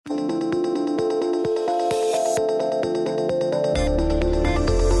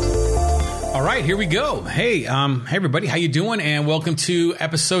right, here we go. Hey, everybody, how you doing? And welcome to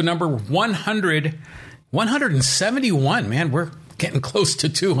episode number 171. Man, we're getting close to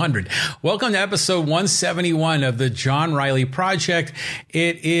 200. Welcome to episode 171 of the John Riley Project.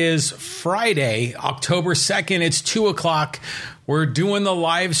 It is Friday, October 2nd. It's 2 o'clock. We're doing the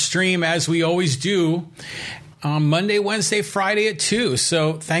live stream as we always do on Monday, Wednesday, Friday at 2.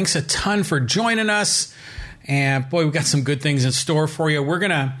 So thanks a ton for joining us. And boy, we've got some good things in store for you. We're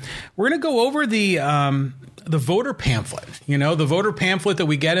gonna go over the voter pamphlet, the voter pamphlet that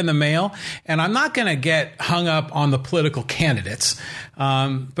we get in the mail. And I'm not going to get hung up on the political candidates,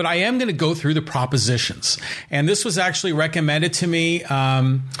 but I am going to go through the propositions. And this was actually recommended to me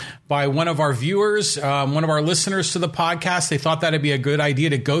by one of our viewers, one of our listeners to the podcast. They thought that'd be a good idea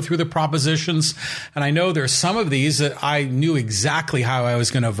to go through the propositions. And I know there's some of these that I knew exactly how I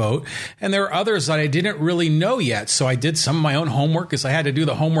was going to vote. And there are others that I didn't really know yet. So I did some of my own homework because I had to do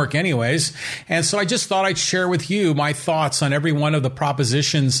the homework anyways. And so I just thought I'd share with you my thoughts on every one of the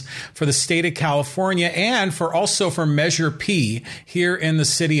propositions for the state of California and also for Measure P here in the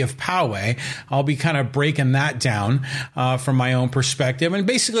city of Poway. I'll be kind of breaking that down from my own perspective and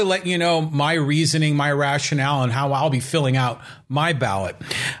basically let you know my reasoning, my rationale, and how I'll be filling out my ballot.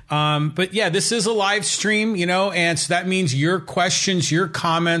 But yeah, this is a live stream, and so that means your questions, your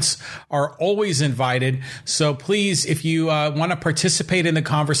comments are always invited. So please, if you want to participate in the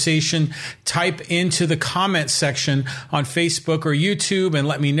conversation, type into the comment section on Facebook or YouTube and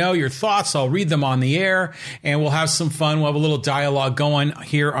let me know your thoughts. I'll read them on the air and we'll have some fun. We'll have a little dialogue going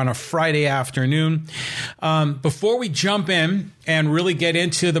here on a Friday afternoon. Before we jump in and really get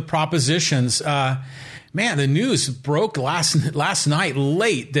into the propositions, man, the news broke last night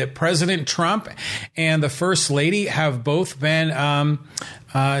late that President Trump and the First Lady have both been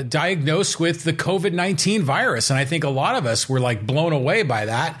diagnosed with the COVID-19 virus. And I think a lot of us were blown away by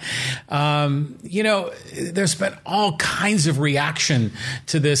that. There's been all kinds of reaction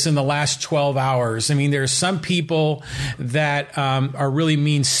to this in the last 12 hours. I mean, there's some people that are really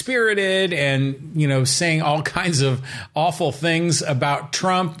mean-spirited and, saying all kinds of awful things about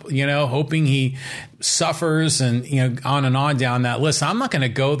Trump, hoping he suffers and, on and on down that list. I'm not going to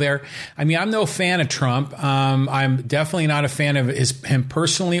go there. I mean, I'm no fan of Trump. I'm definitely not a fan of him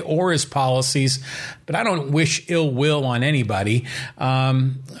personally or his policies, but I don't wish ill will on anybody.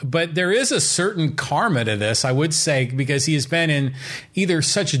 But there is a certain karma to this, I would say, because he has been in either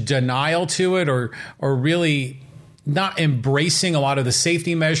such denial to it or really not embracing a lot of the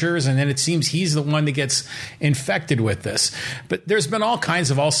safety measures. And then it seems he's the one that gets infected with this. But there's been all kinds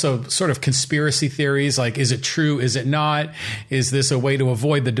of also sort of conspiracy theories, like, is it true? Is it not? Is this a way to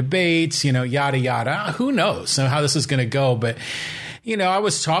avoid the debates? Yada, yada. Who knows how this is going to go? But I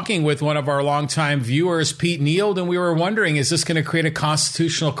was talking with one of our longtime viewers, Pete Neild, and we were wondering, is this going to create a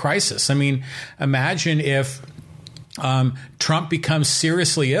constitutional crisis? I mean, imagine if Trump becomes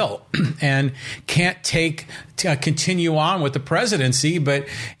seriously ill and can't continue on with the presidency, but,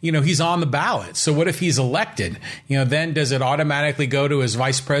 he's on the ballot. So what if he's elected? Then does it automatically go to his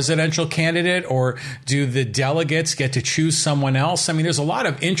vice presidential candidate, or do the delegates get to choose someone else? I mean, there's a lot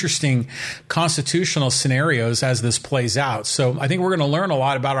of interesting constitutional scenarios as this plays out. So I think we're going to learn a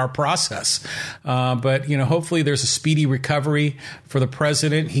lot about our process. But, hopefully there's a speedy recovery for the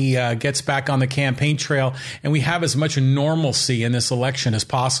president. He gets back on the campaign trail and we have as much normalcy in this election as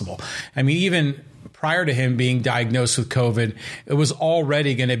possible. I mean, even prior to him being diagnosed with COVID, it was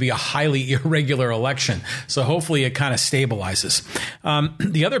already going to be a highly irregular election. So hopefully it kind of stabilizes.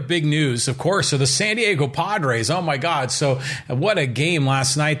 The other big news, of course, are the San Diego Padres. Oh, my God. So what a game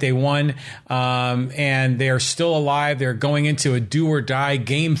last night. They won, and they are still alive. They're going into a do or die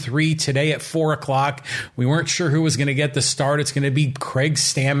game 3 today at 4 o'clock. We weren't sure who was going to get the start. It's going to be Craig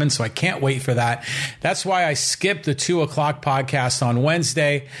Stammen, so I can't wait for that. That's why I skipped the 2 o'clock podcast on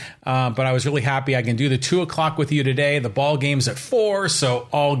Wednesday, but I was really happy I can do the 2 o'clock with you today. The ball game's at 4, so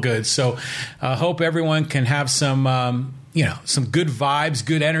all good. So I hope everyone can have some good vibes,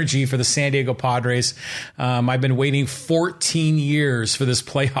 good energy for the San Diego Padres. I've been waiting 14 years for this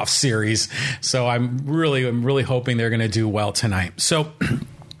playoff series, so I'm really hoping they're going to do well tonight. So,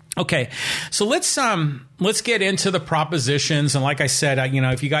 okay, so let's get into the propositions. And like I said,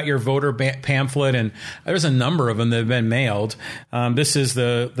 if you got your voter pamphlet, and there's a number of them that have been mailed. This is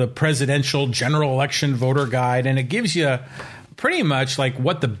the presidential general election voter guide, and it gives you pretty much like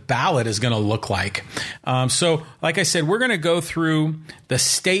what the ballot is going to look like. So like I said, we're going to go through the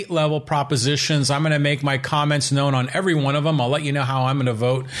state level propositions. I'm going to make my comments known on every one of them. I'll let you know how I'm going to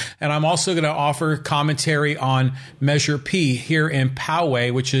vote. And I'm also going to offer commentary on Measure P here in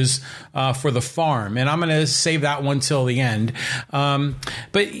Poway, which is for the farm. And I'm going to save that one till the end. But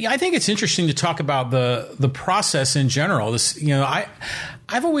I think it's interesting to talk about the process in general. This,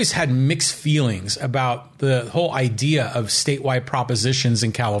 I've always had mixed feelings about the whole idea of statewide propositions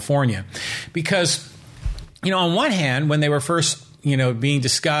in California because, on one hand, when they were first being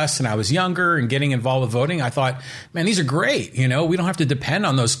discussed and I was younger and getting involved with voting, I thought, man, these are great. We don't have to depend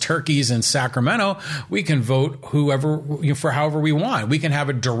on those turkeys in Sacramento. We can vote for however we want. We can have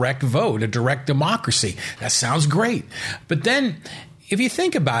a direct vote, a direct democracy. That sounds great. But then if you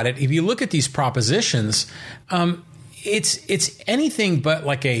think about it, if you look at these propositions, it's anything but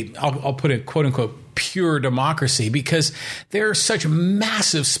like I'll put it quote unquote pure democracy because there are such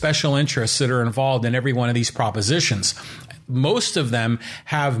massive special interests that are involved in every one of these propositions. Most of them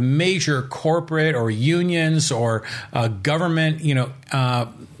have major corporate or unions or government,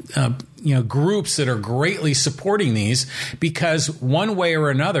 groups that are greatly supporting these because one way or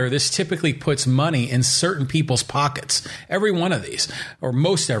another, this typically puts money in certain people's pockets. Every one of these, or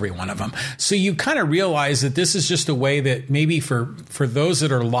most every one of them. So you kind of realize that this is just a way that maybe for those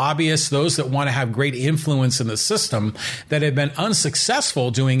that are lobbyists, those that want to have great influence in the system that have been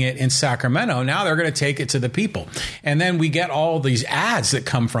unsuccessful doing it in Sacramento, now they're going to take it to the people. And then we get all these ads that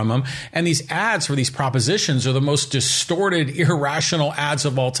come from them. And these ads for these propositions are the most distorted, irrational ads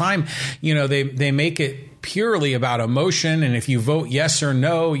of all time. They make it purely about emotion. And if you vote yes or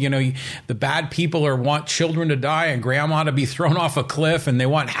no, the bad people want children to die and grandma to be thrown off a cliff and they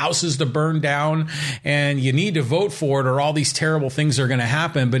want houses to burn down and you need to vote for it or all these terrible things are going to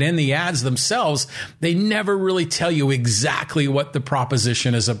happen. But in the ads themselves, they never really tell you exactly what the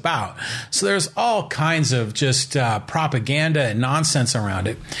proposition is about. So there's all kinds of just propaganda and nonsense around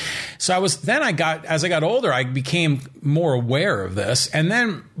it. So as I got older, I became more aware of this. And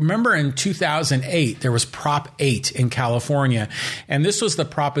then remember in 2008, there was Prop 8 in California. And this was the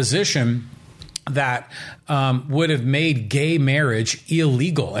proposition that would have made gay marriage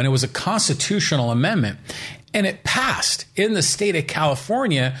illegal. And it was a constitutional amendment. And it passed in the state of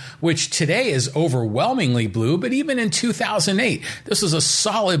California, which today is overwhelmingly blue. But even in 2008, this was a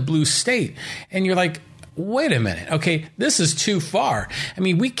solid blue state. And you're like, wait a minute. Okay, this is too far. I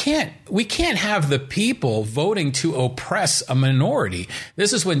mean, we can't have the people voting to oppress a minority.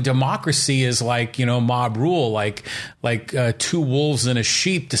 This is when democracy is like, mob rule, like two wolves and a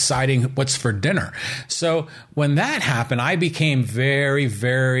sheep deciding what's for dinner. So when that happened, I became very,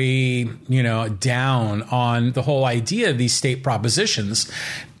 very, down on the whole idea of these state propositions.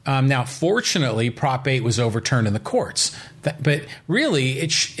 Now, fortunately, Prop 8 was overturned in the courts. But really,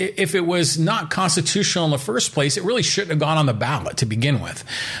 if it was not constitutional in the first place, it really shouldn't have gone on the ballot to begin with.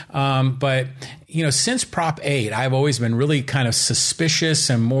 But since Prop 8, I've always been really kind of suspicious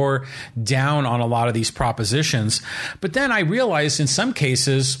and more down on a lot of these propositions. But then I realized in some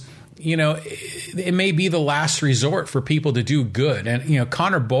cases, it may be the last resort for people to do good. And,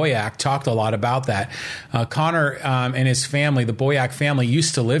 Connor Boyack talked a lot about that. Connor and his family, the Boyack family,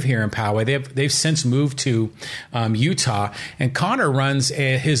 used to live here in Poway. They've since moved to Utah. And Connor runs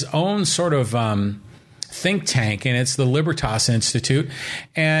his own sort of think tank, and it's the Libertas Institute.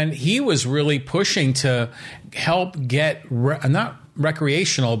 And he was really pushing to help get, not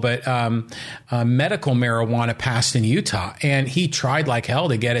recreational, but medical marijuana passed in Utah. And he tried like hell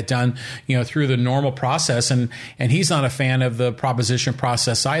to get it done, through the normal process. And he's not a fan of the proposition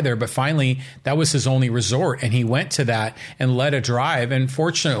process either. But finally, that was his only resort. And he went to that and led a drive. And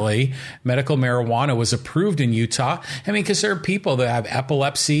fortunately, medical marijuana was approved in Utah. I mean, because there are people that have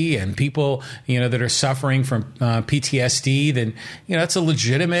epilepsy and people, that are suffering from PTSD. Then, that's a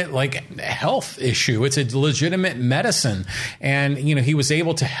legitimate health issue. It's a legitimate medicine. And, he was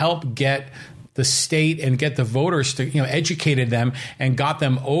able to help get the state and get the voters to, educated them and got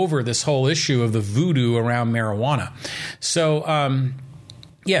them over this whole issue of the voodoo around marijuana. So,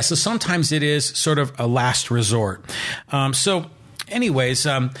 so sometimes it is sort of a last resort. Anyways,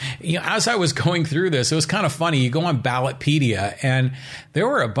 as I was going through this, it was kind of funny. You go on Ballotpedia, and there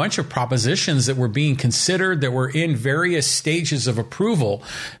were a bunch of propositions that were being considered that were in various stages of approval,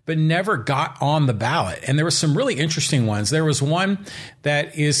 but never got on the ballot. And there were some really interesting ones. There was one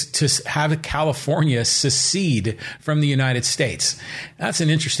that is to have California secede from the United States. That's an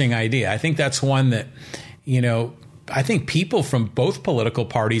interesting idea. I think that's one that, I think people from both political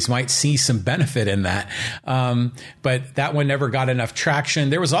parties might see some benefit in that. But that one never got enough traction.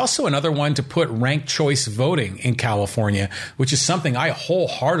 There was also another one to put ranked choice voting in California, which is something I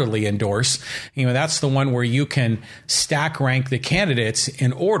wholeheartedly endorse. That's the one where you can stack rank the candidates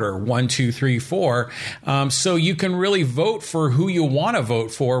in order 1, 2, 3, 4. So you can really vote for who you want to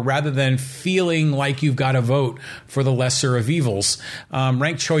vote for rather than feeling like you've got to vote for the lesser of evils.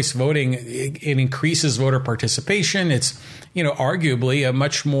 Ranked choice voting, it increases voter participation. It's, arguably a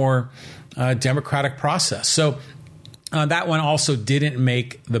much more democratic process. So that one also didn't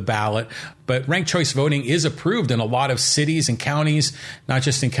make the ballot, but ranked choice voting is approved in a lot of cities and counties, not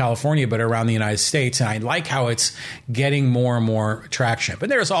just in California, but around the United States. And I like how it's getting more and more traction. But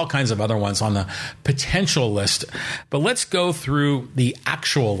there's all kinds of other ones on the potential list. But let's go through the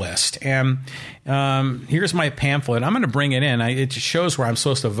actual list. And here's my pamphlet. I'm going to bring it in. It shows where I'm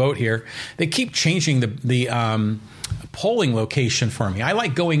supposed to vote here. They keep changing the polling location for me. I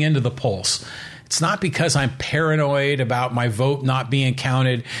like going into the polls. It's not because I'm paranoid about my vote not being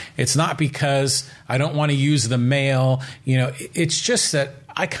counted. It's not because I don't want to use the mail. It's just that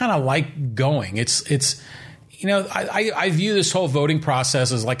I kind of like going. I view this whole voting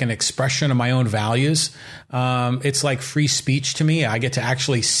process as like an expression of my own values. It's like free speech to me. I get to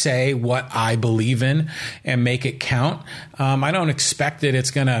actually say what I believe in and make it count. I don't expect that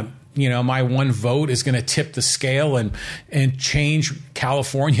it's going to my one vote is going to tip the scale and change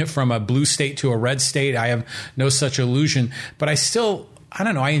California from a blue state to a red state. I have no such illusion, but I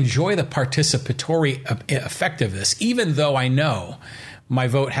enjoy the participatory effect of this, even though I know my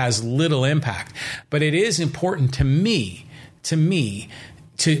vote has little impact. But it is important to me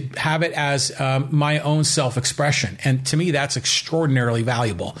to have it as my own self-expression. And to me, that's extraordinarily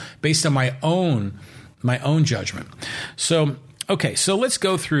valuable based on my own judgment. Okay, so let's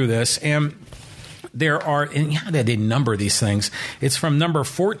go through this. And there are, they number these things. It's from number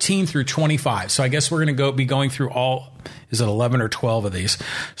 14 through 25. So I guess we're going to be going through all, is it 11 or 12 of these?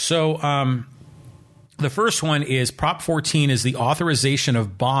 So the first one is Prop 14 is the authorization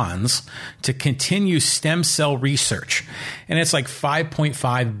of bonds to continue stem cell research. And it's like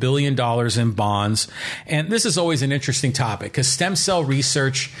 $5.5 billion in bonds. And this is always an interesting topic because stem cell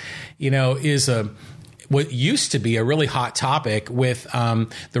research, is what used to be a really hot topic with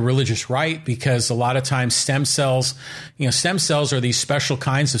the religious right, because a lot of times stem cells are these special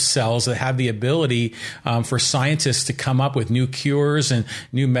kinds of cells that have the ability for scientists to come up with new cures and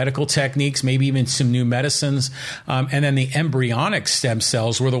new medical techniques, maybe even some new medicines. And then the embryonic stem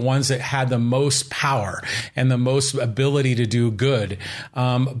cells were the ones that had the most power and the most ability to do good.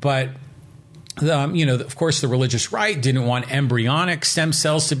 Of course, the religious right didn't want embryonic stem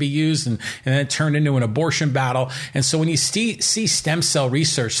cells to be used, and then it turned into an abortion battle. And so when you see stem cell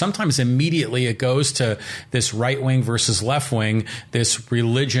research, sometimes immediately it goes to this right wing versus left wing, this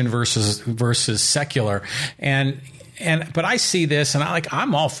religion versus secular. But I see this and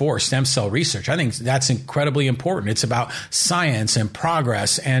I'm all for stem cell research. I think that's incredibly important. It's about science and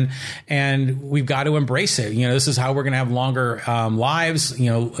progress, and we've got to embrace it. This is how we're going to have longer lives,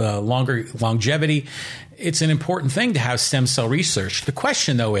 longer longevity. It's an important thing to have stem cell research. The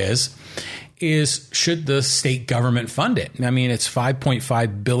question, though, is should the state government fund it? I mean, it's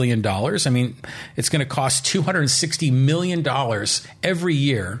 $5.5 billion. I mean, it's going to cost $260 million every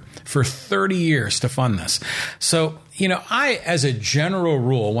year for 30 years to fund this. So, I, as a general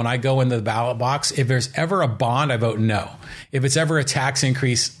rule, when I go into the ballot box, if there's ever a bond, I vote no. If it's ever a tax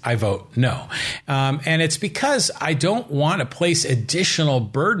increase, I vote no. And it's because I don't want to place additional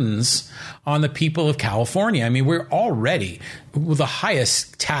burdens on the people of California. I mean, we're already the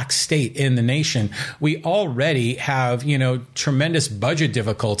highest tax state in the nation. We already have, tremendous budget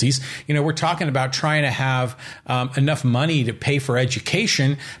difficulties. We're talking about trying to have enough money to pay for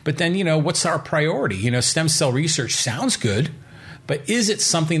education. But then, what's our priority? Stem cell research sounds good. But is it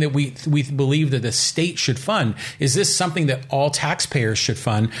something that we believe that the state should fund? Is this something that all taxpayers should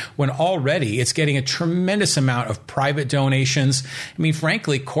fund when already it's getting a tremendous amount of private donations? I mean,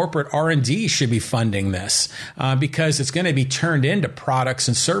 frankly, corporate R&D should be funding this because it's going to be turned into products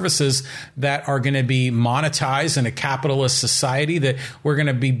and services that are going to be monetized in a capitalist society that we're going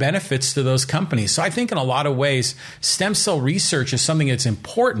to be benefits to those companies. So I think in a lot of ways, stem cell research is something that's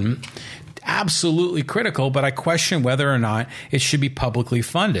important, absolutely critical, but I question whether or not it should be publicly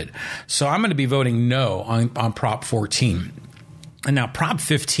funded. So I'm going to be voting no on Prop 14. And now Prop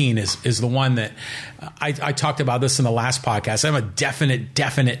 15 is the one that I talked about this in the last podcast. I'm a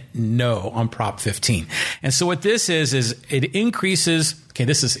definite no on Prop 15. And so what this is it increases,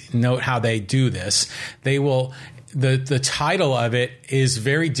 this is, note how they do this. They will the title of it is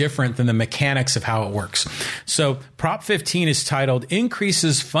very different than the mechanics of how it works. So Prop 15 is titled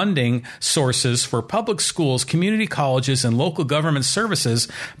Increases Funding Sources for Public Schools, Community Colleges, and Local Government Services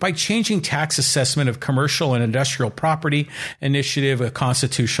by Changing Tax Assessment of Commercial and Industrial Property Initiative, a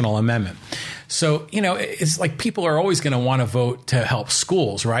constitutional amendment. So, it's like people are always going to want to vote to help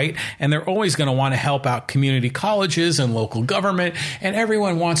schools, right? And they're always going to want to help out community colleges and local government. And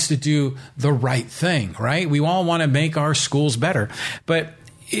everyone wants to do the right thing, right? We all want to make our schools better. But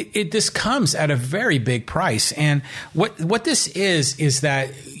this comes at a very big price. And what this is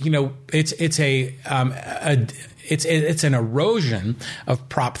that, it's an erosion of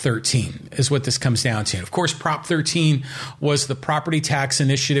Prop 13 is what this comes down to. Of course, Prop 13 was the property tax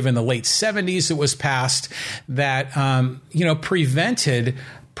initiative in the late 70s. It was passed that, prevented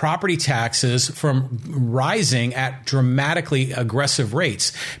property taxes from rising at dramatically aggressive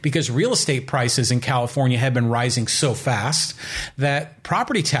rates because real estate prices in California had been rising so fast that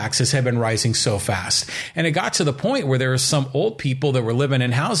property taxes had been rising so fast. And it got to the point where there were some old people that were living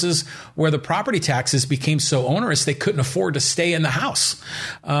in houses where the property taxes became so onerous they couldn't afford to stay in the house.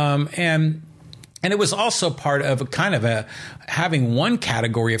 And it was also part of having one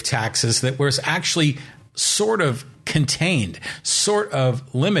category of taxes that was actually sort of contained, sort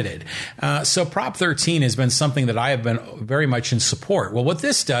of limited. So Prop 13 has been something that I have been very much in support. Well, what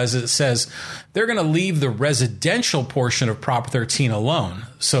this does is it says they're going to leave the residential portion of Prop 13 alone,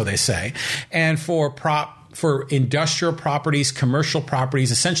 so they say. And for industrial properties, commercial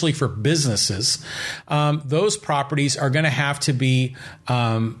properties, essentially for businesses, those properties are going to have to be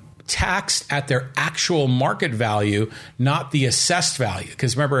taxed at their actual market value, not the assessed value.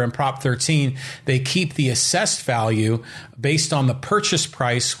 Because remember, in Prop 13, they keep the assessed value based on the purchase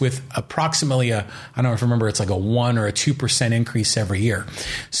price with approximately I don't know if you remember, it's like a 1 or a 2% increase every year.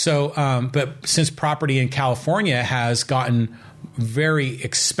 So, but since property in California has gotten very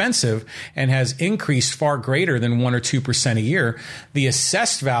expensive and has increased far greater than 1 or 2% a year, the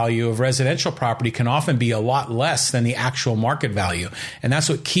assessed value of residential property can often be a lot less than the actual market value. And that's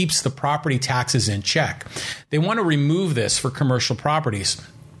what keeps the property taxes in check. They want to remove this for commercial properties.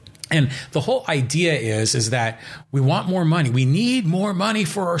 And the whole idea is that we want more money. We need more money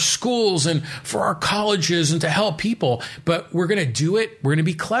for our schools and for our colleges and to help people. But we're going to do it. We're going to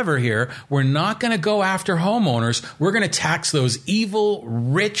be clever here. We're not going to go after homeowners. We're going to tax those evil,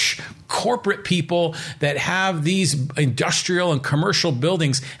 rich, corporate people that have these industrial and commercial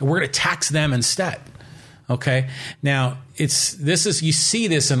buildings, and we're going to tax them instead. Okay. Now you see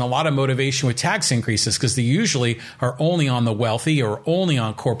this in a lot of motivation with tax increases because they usually are only on the wealthy or only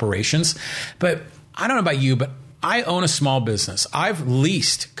on corporations. But I don't know about you, but I own a small business. I've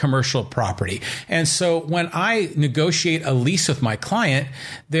leased commercial property. And so when I negotiate a lease with my client,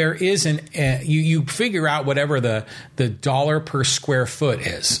 there is you figure out whatever the dollar per square foot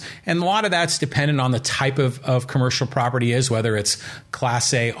is. And a lot of that's dependent on the type of commercial property is, whether it's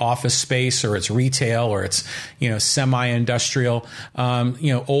Class A office space or it's retail or it's, semi-industrial.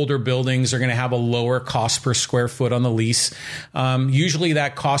 Older buildings are going to have a lower cost per square foot on the lease. Usually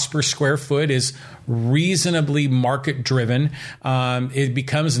that cost per square foot is reasonably market driven. It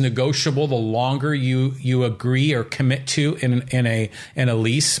becomes negotiable the longer you agree or commit to in a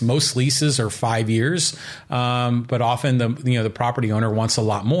lease. Most leases are 5 years, but often the property owner wants a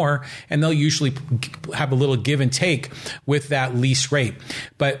lot more, and they'll usually have a little give and take with that lease rate.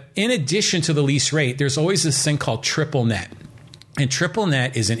 But in addition to the lease rate, there's always this thing called triple net. And triple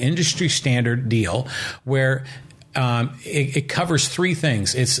net is an industry standard deal where it covers three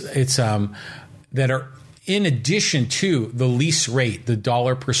things. It's that are in addition to the lease rate, the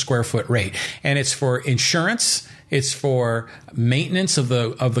dollar per square foot rate. And it's for insurance, it's for maintenance of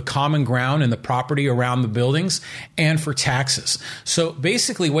the common ground and the property around the buildings, and for taxes. So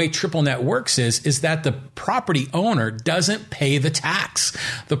basically the way triple net works is that the property owner doesn't pay the tax.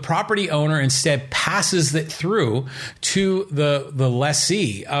 The property owner instead passes it through to the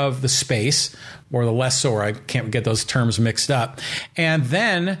lessee of the space, or the lessor. I can't get those terms mixed up. And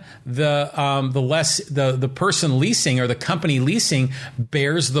then the person leasing or the company leasing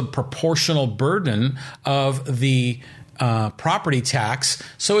bears the proportional burden of the property tax.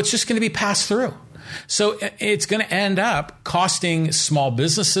 So it's just going to be passed through. So it's going to end up costing small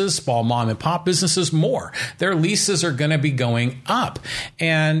businesses, small mom and pop businesses more. Their leases are going to be going up.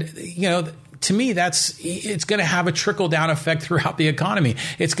 And, to me, it's going to have a trickle down effect throughout the economy.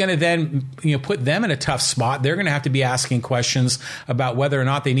 It's going to then, put them in a tough spot. They're going to have to be asking questions about whether or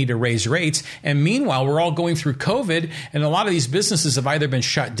not they need to raise rates. And meanwhile, we're all going through COVID, and a lot of these businesses have either been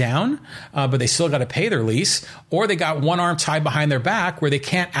shut down, but they still got to pay their lease, or they got one arm tied behind their back where they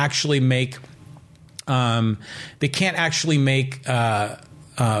can't actually make they can't actually make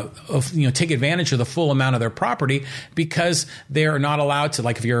take advantage of the full amount of their property because they're not allowed to.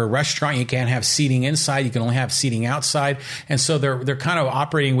 Like if you're a restaurant, you can't have seating inside; you can only have seating outside, and so they're kind of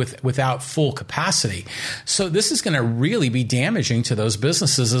operating without full capacity. So this is going to really be damaging to those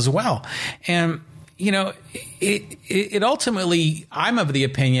businesses as well, and. It ultimately, I'm of the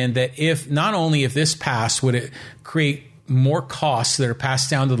opinion that if this passed, would it create more costs that are passed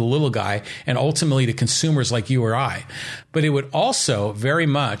down to the little guy and ultimately to consumers like you or I, but it would also very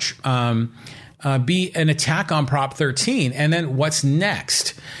much be an attack on Prop 13. And then what's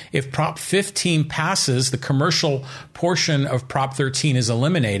next? If Prop 15 passes, the commercial portion of Prop 13 is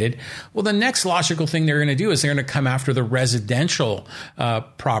eliminated. Well, the next logical thing they're going to do is they're going to come after the residential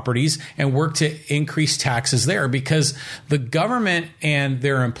properties and work to increase taxes there, because the government and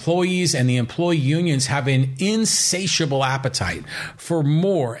their employees and the employee unions have an insatiable appetite for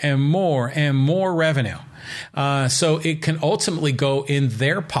more and more and more revenue. So it can ultimately go in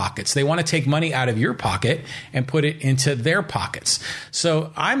their pockets. They want to take money out of your pocket and put it into their pockets.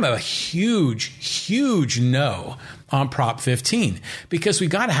 So I'm a huge no on Prop 15 because we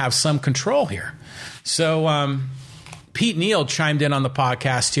got to have some control here. So Pete Neal chimed in on the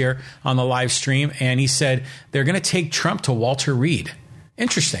podcast here on the live stream, and he said they're going to take Trump to Walter Reed.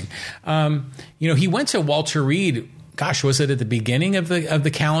 Interesting. He went to Walter Reed. Gosh, was it at the beginning of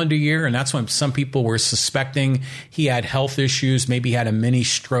the calendar year? And that's when some people were suspecting he had health issues. Maybe he had a mini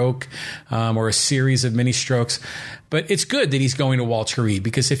stroke or a series of mini strokes. But it's good that he's going to Walter Reed,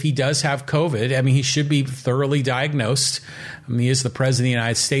 because if he does have COVID, I mean, he should be thoroughly diagnosed. I mean, he is the president of the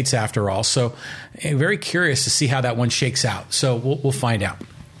United States after all. So I'm very curious to see how that one shakes out. So we'll find out.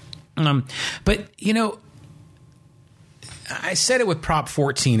 But, I said it with Prop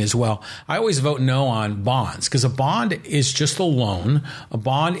 14 as well. I always vote no on bonds because a bond is just a loan. A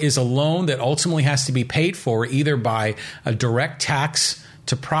bond is a loan that ultimately has to be paid for either by a direct tax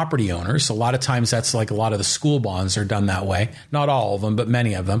to property owners. A lot of times that's like a lot of the school bonds are done that way. Not all of them, but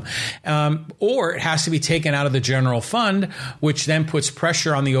many of them. Or it has to be taken out of the general fund, which then puts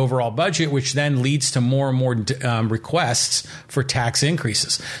pressure on the overall budget, which then leads to more and more requests for tax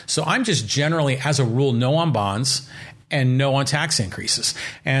increases. So I'm just generally, as a rule, no on bonds and no on tax increases.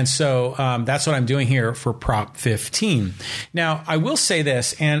 And so that's what I'm doing here for Prop 15. Now, I will say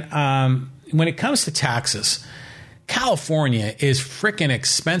this, and when it comes to taxes, California is freaking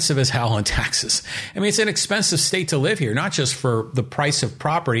expensive as hell on taxes. I mean, it's an expensive state to live here, not just for the price of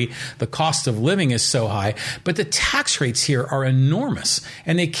property. The cost of living is so high, but the tax rates here are enormous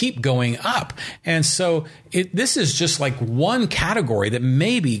and they keep going up. And so this is just like one category that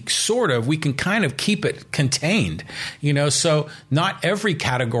maybe we can kind of keep it contained, so not every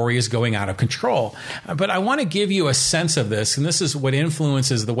category is going out of control. But I want to give you a sense of this, and this is what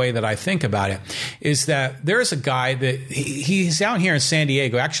influences the way that I think about it, is that there's a guy that he's down here in San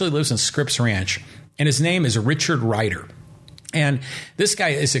Diego, actually lives in Scripps Ranch, and his name is Richard Ryder. And this guy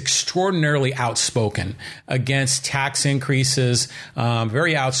is extraordinarily outspoken against tax increases,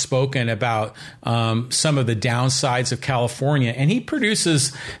 very outspoken about some of the downsides of California. And he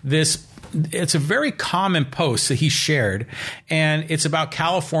produces this. It's a very common post that he shared, and it's about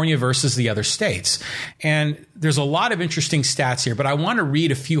California versus the other states. And there's a lot of interesting stats here, but I want to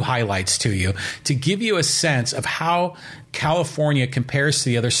read a few highlights to you to give you a sense of how California compares to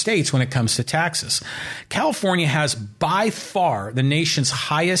the other states when it comes to taxes. California has by far the nation's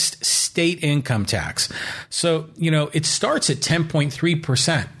highest state income tax. So, it starts at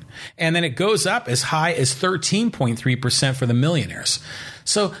 10.3%. And then it goes up as high as 13.3% for the millionaires.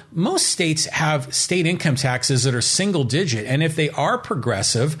 So most states have state income taxes that are single digit. And if they are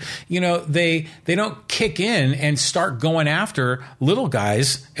progressive, they don't kick in and start going after little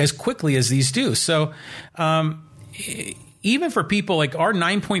guys as quickly as these do. So even for people like our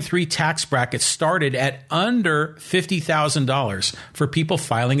 9.3 tax bracket started at under $50,000 for people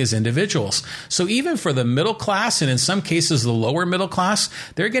filing as individuals. So even for the middle class, and in some cases the lower middle class,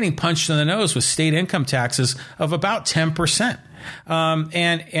 they're getting punched in the nose with state income taxes of about 10%.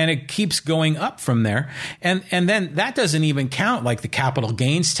 And it keeps going up from there. And then that doesn't even count like the capital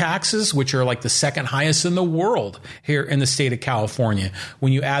gains taxes, which are like the second highest in the world here in the state of California.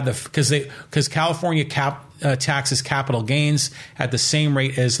 When you add because California taxes capital gains at the same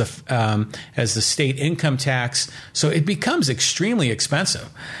rate as the state income tax. So it becomes extremely expensive.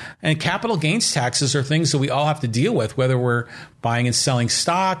 And capital gains taxes are things that we all have to deal with, whether we're buying and selling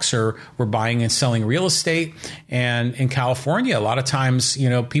stocks, or we're buying and selling real estate. And in California, a lot of times,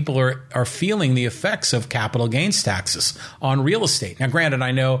 people are feeling the effects of capital gains taxes on real estate. Now, granted,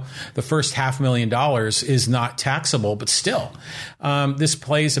 I know the first $500,000 is not taxable, but still, this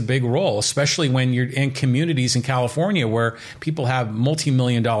plays a big role, especially when you're in communities in California where people have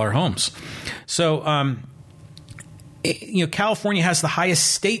multi-million-dollar homes. So, California has the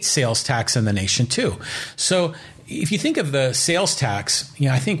highest state sales tax in the nation too. So if you think of the sales tax,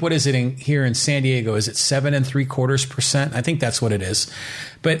 I think, what is it here in San Diego? Is it 7.75%? I think that's what it is.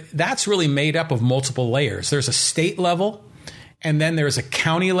 But that's really made up of multiple layers. There's a state level, and then there's a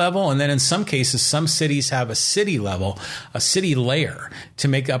county level, and then in some cases, some cities have a city level, a city layer to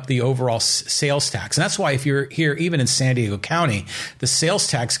make up the overall sales tax. And that's why if you're here, even in San Diego County, the sales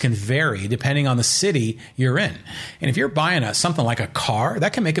tax can vary depending on the city you're in. And if you're buying something like a car,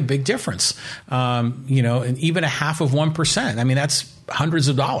 that can make a big difference. And even a 0.5%. I mean, that's hundreds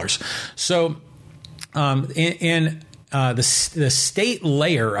of dollars. So in the state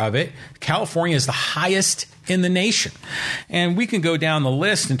layer of it, California is the highest in the nation. And we can go down the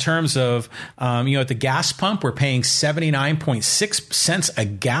list in terms of, at the gas pump, we're paying 79.6 cents a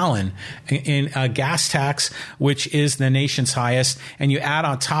gallon in gas tax, which is the nation's highest. And you add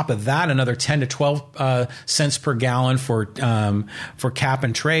on top of that another 10 to 12 cents per gallon for cap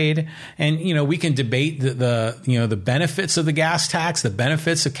and trade. And, we can debate the benefits of the gas tax, the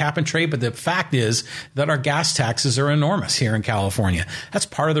benefits of cap and trade. But the fact is that our gas taxes are enormous here in California. That's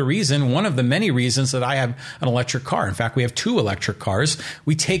part of the reason, one of the many reasons, that I have an electric car. In fact, we have 2 electric cars.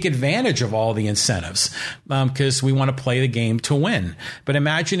 We take advantage of all the incentives because we want to play the game to win. But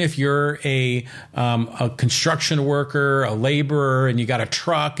imagine if you're a construction worker, a laborer, and you got a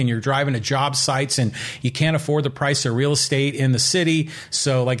truck and you're driving to job sites and you can't afford the price of real estate in the city.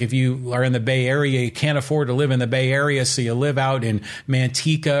 So like if you are in the Bay Area, you can't afford to live in the Bay Area. So you live out in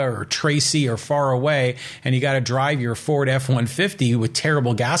Manteca or Tracy or far away, and you got to drive your Ford F-150 with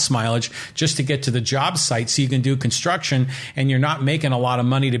terrible gas mileage just to get to the job site so you can do construction, and you're not making a lot of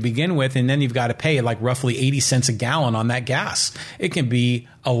money to begin with, and then you've got to pay like roughly 80 cents a gallon on that gas. It can be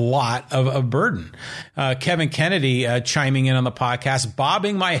a lot of a burden. Kevin Kennedy chiming in on the podcast,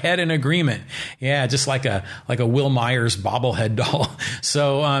 bobbing my head in agreement. Yeah, just like a Will Myers bobblehead doll.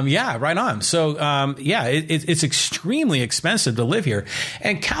 So right on. So it's extremely expensive to live here.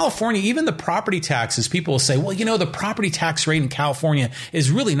 And California, even the property taxes, people will say, well, the property tax rate in California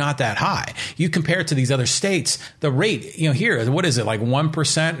is really not that high. You compare it to these other states, the rate, here, what is it, like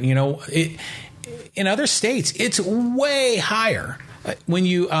 1%? In other states, it's way higher when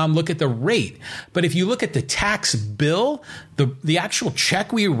you look at the rate. But if you look at the tax bill, the actual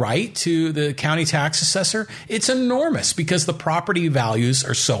check we write to the county tax assessor, it's enormous because the property values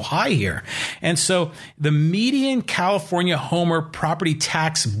are so high here. And so the median California homer property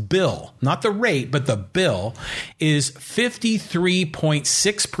tax bill, not the rate, but the bill, is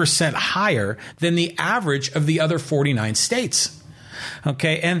 53.6% higher than the average of the other 49 states.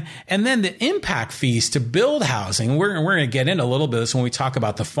 Okay, and then the impact fees to build housing, we're going to get into a little bit of this when we talk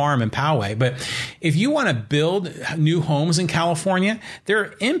about the farm in Poway, but if you want to build new homes in California, there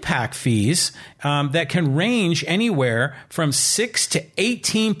are impact fees that can range anywhere from 6 to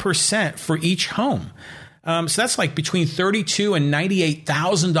 18% for each home. So that's like between $32,000 and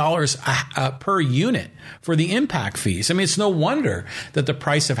 $98,000 per unit for the impact fees. I mean, it's no wonder that the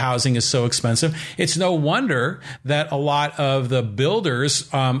price of housing is so expensive. It's no wonder that a lot of the builders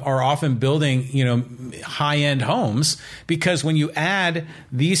are often building, high-end homes, because when you add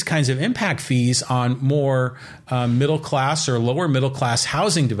these kinds of impact fees on more middle class or lower middle class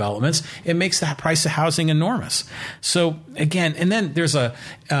housing developments, it makes that price of housing enormous. So again, and then there's an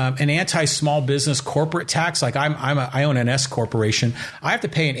anti-small business corporate tax. Like I own an S corporation. I have to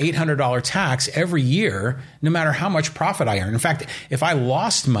pay an $800 tax every year, no matter how much profit I earn. In fact, if I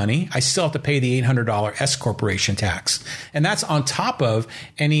lost money, I still have to pay the $800 S corporation tax. And that's on top of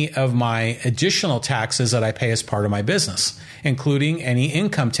any of my additional taxes that I pay as part of my business, including any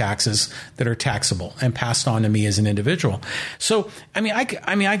income taxes that are taxable and passed on to me as an individual. So,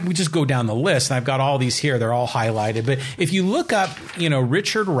 I would just go down the list, and I've got all these here. They're all highlighted. But if you look up,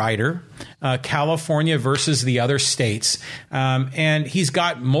 Richard Ryder, California versus the other states, and he's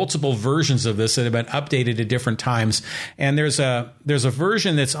got multiple versions of this that have been updated at different times. And there's a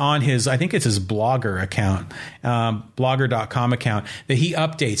version that's on his, I think it's his Blogger account, blogger.com account, that he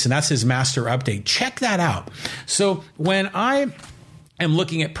updates, and that's his master update. Check that out. So when I am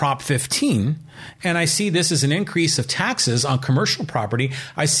looking at Prop 15, and I see this as an increase of taxes on commercial property,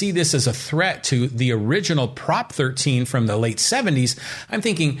 I see this as a threat to the original Prop 13 from the late 70s. I'm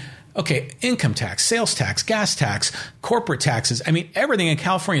thinking, Okay, income tax, sales tax, gas tax, corporate taxes. I mean, everything in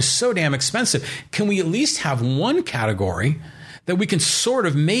California is so damn expensive. Can we at least have one category that we can sort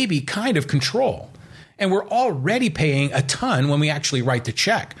of maybe kind of control? And we're already paying a ton when we actually write the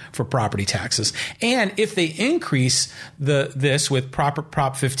check for property taxes. And if they increase this with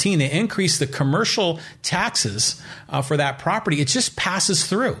Prop 15, they increase the commercial taxes for that property, it just passes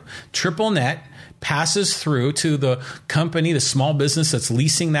through. Triple net passes through to the company, the small business that's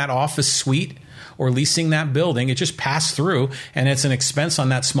leasing that office suite or leasing that building. It just passed through, and it's an expense on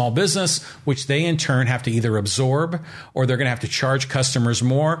that small business, which they in turn have to either absorb, or they're going to have to charge customers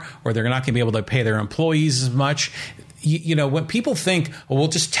more, or they're not going to be able to pay their employees as much. You know, when people think, well, we'll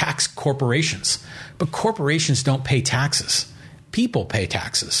just tax corporations, but corporations don't pay taxes. People pay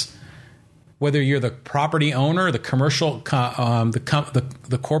taxes. Whether you're the property owner, the commercial,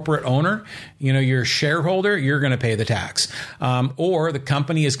 the corporate owner, you know, you're a shareholder, you're going to pay the tax, or the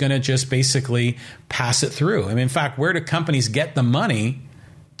company is going to just basically pass it through. I mean, in fact, where do companies get the money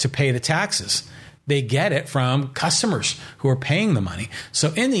to pay the taxes? They get it from customers who are paying the money.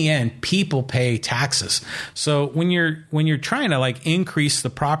 So in the end, people pay taxes. So when you're trying to like increase the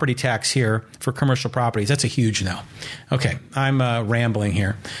property tax here for commercial properties, that's a huge no. Okay, I'm rambling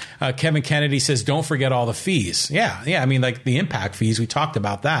here. Kevin Kennedy says, don't forget all the fees. Yeah. I mean, like the impact fees, we talked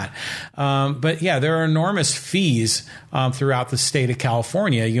about that. But yeah, there are enormous fees throughout the state of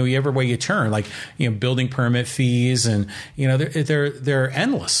California. You know, every way you turn, like, you know, building permit fees, and, you know, they're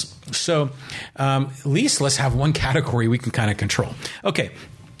endless. So at least let's have one category we can kind of control. Okay.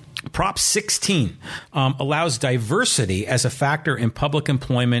 Prop 16 allows diversity as a factor in public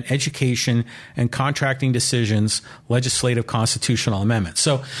employment, education, and contracting decisions, legislative constitutional amendments.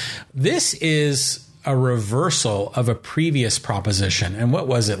 So this is a reversal of a previous proposition. And what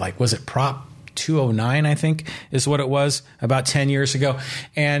was it like? Was it Prop 209, I think, is what it was about 10 years ago.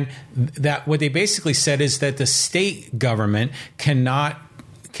 And that what they basically said is that the state government cannot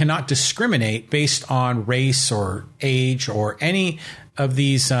discriminate based on race or age or any of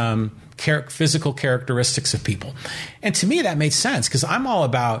these physical characteristics of people. And to me, that made sense, because I'm all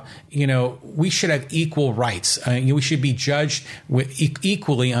about, you know, we should have equal rights. We should be judged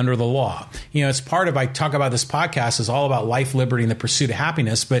equally under the law. You know, it's part of, I talk about this podcast is all about life, liberty, and the pursuit of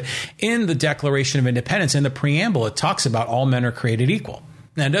happiness. But in the Declaration of Independence, in the preamble, it talks about all men are created equal.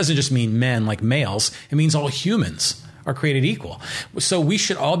 Now, it doesn't just mean men like males. It means all humans are created equal. So we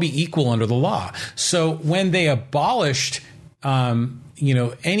should all be equal under the law. So when they abolished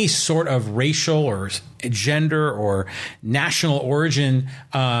any sort of racial or gender or national origin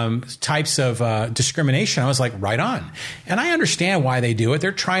types of discrimination, I was like, right on. And I understand why they do it.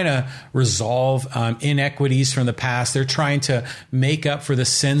 They're trying to resolve inequities from the past. They're trying to make up for the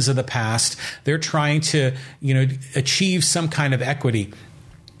sins of the past. They're trying to, achieve some kind of equity.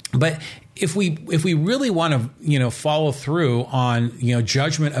 But if we really want to, follow through on,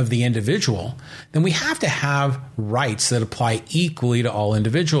 judgment of the individual, then we have to have rights that apply equally to all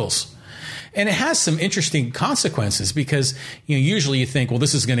individuals. And it has some interesting consequences because, usually you think, well,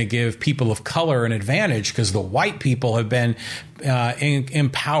 this is going to give people of color an advantage because the white people have been in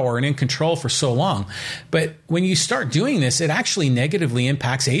power and in control for so long. But when you start doing this, it actually negatively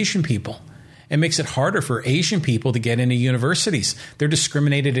impacts Asian people. It makes it harder for Asian people to get into universities. They're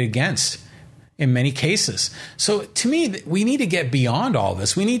discriminated against in many cases. So to me, we need to get beyond all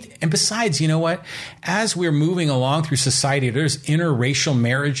this. And besides, you know what? As we're moving along through society, there's interracial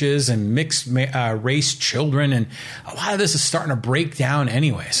marriages and mixed race children, and a lot of this is starting to break down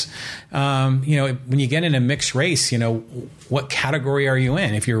anyways. When you get into mixed race, what category are you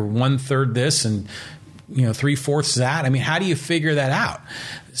in? If you're 1/3 this and 3/4 that, I mean, how do you figure that out?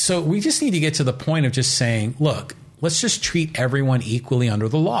 So we just need to get to the point of just saying, look, let's just treat everyone equally under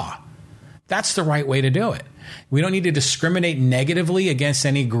the law. That's the right way to do it. We don't need to discriminate negatively against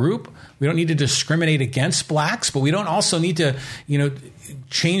any group. We don't need to discriminate against blacks, but we don't also need to,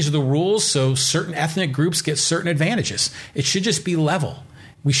 change the rules so certain ethnic groups get certain advantages. It should just be level.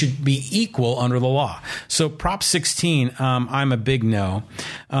 We should be equal under the law. So Prop 16, I'm a big no.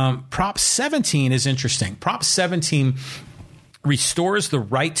 Prop 17 is interesting. Prop 17 restores the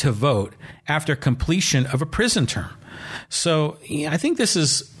right to vote after completion of a prison term. So I think this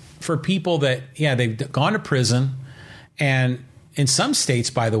is for people that, they've gone to prison. And in some states,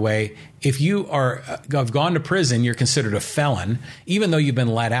 by the way, if you have gone to prison, you're considered a felon, even though you've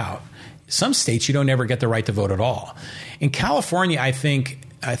been let out. Some states, you don't ever get the right to vote at all. In California, I think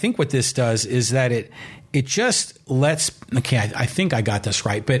what this does is that it just lets, I think I got this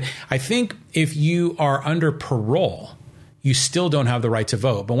right, but I think if you are under parole, you still don't have the right to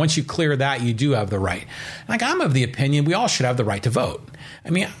vote. But once you clear that, you do have the right. Like, I'm of the opinion we all should have the right to vote.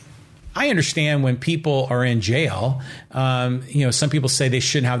 I mean, I understand when people are in jail, some people say they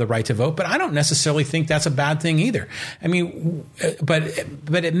shouldn't have the right to vote, but I don't necessarily think that's a bad thing either. I mean, but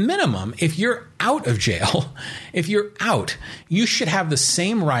at minimum, if you're out of jail, you should have the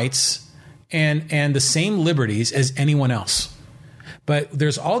same rights and the same liberties as anyone else. But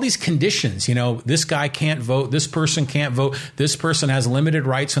there's all these conditions, this guy can't vote, this person can't vote, this person has limited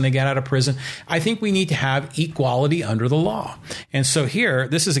rights when they get out of prison. I think we need to have equality under the law. And so here,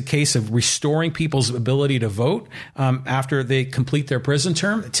 this is a case of restoring people's ability to vote after they complete their prison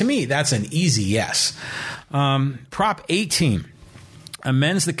term. To me, that's an easy yes. Prop 18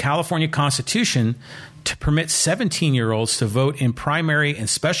 amends the California Constitution to permit 17-year-olds to vote in primary and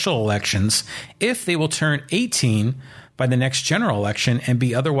special elections if they will turn 18 by the next general election and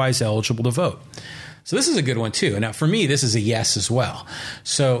be otherwise eligible to vote. So this is a good one too. Now, for me, this is a yes as well.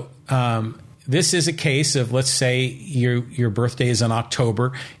 So this is a case of, let's say your birthday is in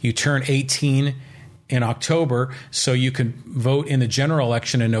October, you turn 18 in October, so you can vote in the general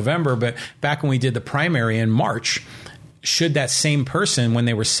election in November. But back when we did the primary in March, should that same person, when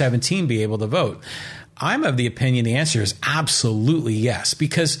they were 17, be able to vote? I'm of the opinion the answer is absolutely yes,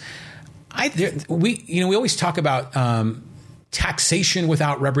 because we always talk about taxation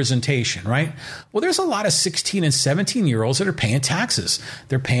without representation, right? Well, there's a lot of 16 and 17-year-olds that are paying taxes.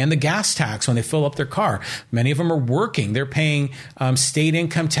 They're paying the gas tax when they fill up their car. Many of them are working. They're paying state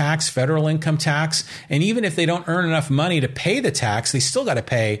income tax, federal income tax, and even if they don't earn enough money to pay the tax, they still got to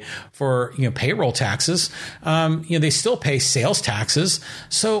pay for payroll taxes. They still pay sales taxes.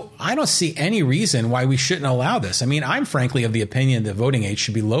 So I don't see any reason why we shouldn't allow this. I mean, I'm frankly of the opinion that voting age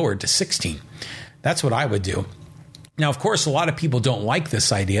should be lowered to 16. That's what I would do. Now, of course, a lot of people don't like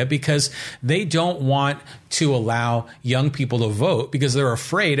this idea because they don't want to allow young people to vote because they're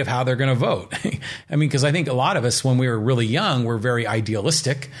afraid of how they're going to vote. I mean, because I think a lot of us, when we were really young, we're very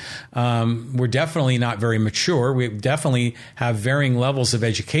idealistic. We're definitely not very mature. We definitely have varying levels of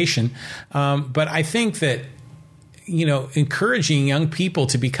education. But I think that encouraging young people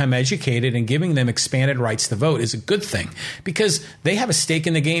to become educated and giving them expanded rights to vote is a good thing because they have a stake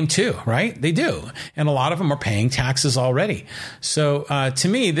in the game too, right? They do. And a lot of them are paying taxes already. So to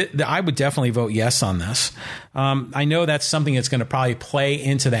me, I would definitely vote yes on this. I know that's something that's going to probably play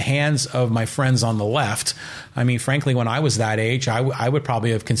into the hands of my friends on the left. I mean, frankly, when I was that age, I would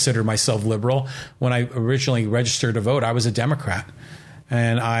probably have considered myself liberal. When I originally registered to vote, I was a Democrat.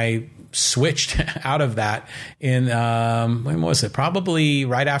 And I switched out of that in, when was it? Probably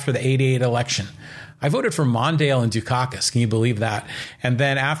right after the 88 election. I voted for Mondale and Dukakis. Can you believe that? And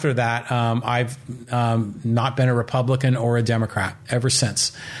then after that, I've not been a Republican or a Democrat ever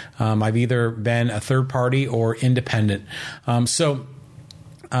since. I've either been a third party or independent. Letting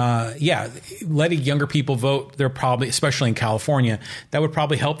younger people vote, they're probably, especially in California, that would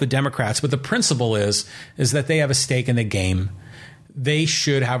probably help the Democrats. But the principle is that they have a stake in the game. They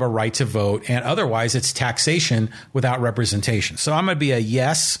should have a right to vote, and otherwise it's taxation without representation. So I'm going to be a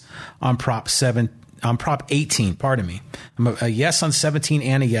yes on Prop 18, pardon me. I'm a yes on 17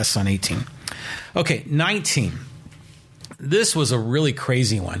 and a yes on 18. Okay, 19. This was a really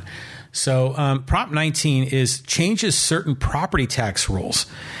crazy one. So Prop 19 changes certain property tax rules,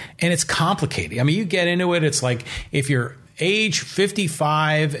 and it's complicated. I mean, you get into it, it's like if you're age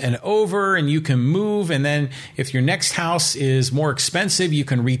 55 and over and you can move, and then if your next house is more expensive, you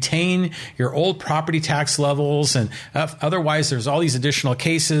can retain your old property tax levels, and otherwise there's all these additional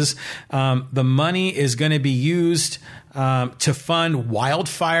cases. The money is going to be used to fund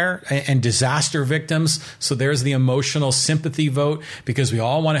wildfire and disaster victims. So there's the emotional sympathy vote because we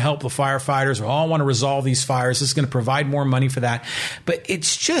all want to help the firefighters. We all want to resolve these fires. This is going to provide more money for that. But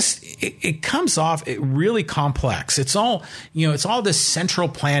it's just, it comes off really complex. It's all this central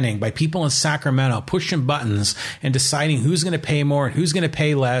planning by people in Sacramento pushing buttons and deciding who's going to pay more and who's going to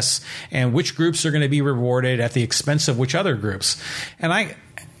pay less and which groups are going to be rewarded at the expense of which other groups. And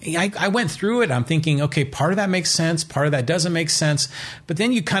I went through it. I'm thinking, okay, part of that makes sense. Part of that doesn't make sense. But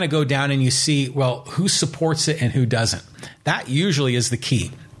then you kind of go down and you see, well, who supports it and who doesn't. That usually is the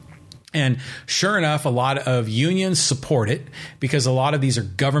key. And sure enough, a lot of unions support it because a lot of these are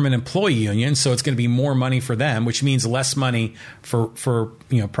government employee unions. So it's going to be more money for them, which means less money for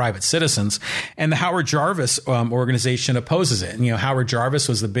private citizens. And the Howard Jarvis organization opposes it. And, Howard Jarvis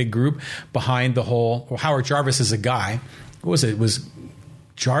was the big group behind the whole. Well, Howard Jarvis is a guy. What was it? It was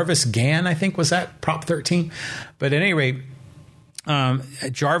Jarvis Gann, I think, was that Prop 13. But at any rate,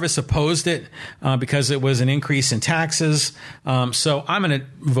 Jarvis opposed it because it was an increase in taxes. So I'm going to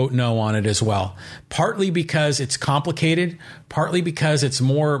vote no on it as well. Partly because it's complicated, partly because it's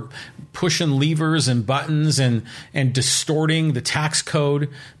more pushing levers and buttons and distorting the tax code,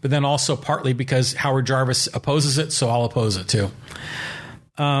 but then also partly because Howard Jarvis opposes it, so I'll oppose it too.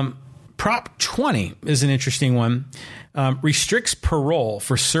 Prop 20 is an interesting one. Restricts parole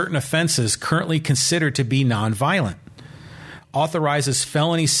for certain offenses currently considered to be nonviolent. Authorizes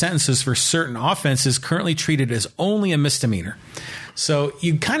felony sentences for certain offenses currently treated as only a misdemeanor. So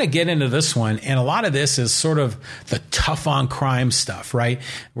you kind of get into this one, and a lot of this is sort of the tough on crime stuff, right?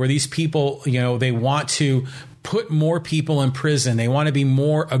 Where these people, they want to put more people in prison. They want to be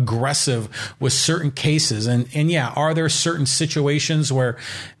more aggressive with certain cases. And yeah, are there certain situations where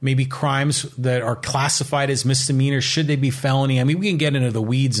maybe crimes that are classified as misdemeanors, should they be felony? I mean, we can get into the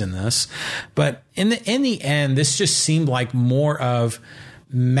weeds in this, but in the end, this just seemed like more of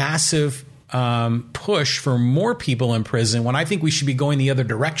massive push for more people in prison when I think we should be going the other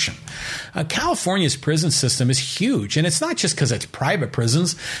direction. California's prison system is huge, and it's not just because it's private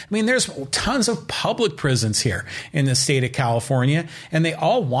prisons. I mean, there's tons of public prisons here in the state of California, and they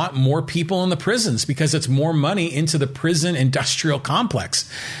all want more people in the prisons because it's more money into the prison industrial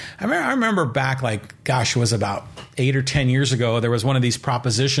complex. I remember back, it was about 8 or 10 years ago, there was one of these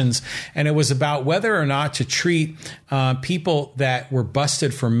propositions, and it was about whether or not to treat people that were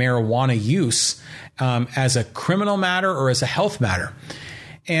busted for marijuana use as a criminal matter or as a health matter.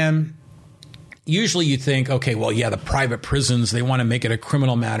 And usually you think, okay, well, yeah, the private prisons, they want to make it a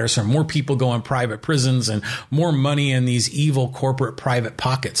criminal matter, so more people go in private prisons and more money in these evil corporate private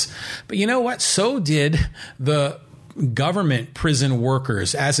pockets. But you know what? So did the government prison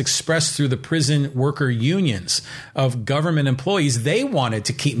workers, as expressed through the prison worker unions of government employees. They wanted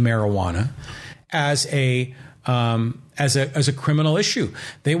to keep marijuana as a criminal issue.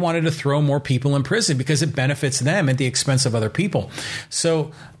 They wanted to throw more people in prison because it benefits them at the expense of other people.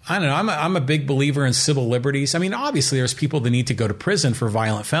 So I don't know. I'm a big believer in civil liberties. I mean, obviously there's people that need to go to prison for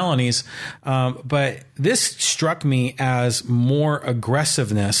violent felonies, but this struck me as more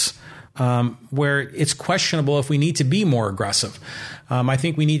aggressiveness, where it's questionable if we need to be more aggressive. I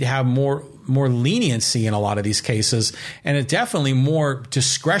think we need to have more leniency in a lot of these cases, and it definitely more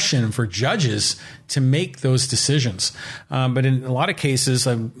discretion for judges to make those decisions. But in a lot of cases,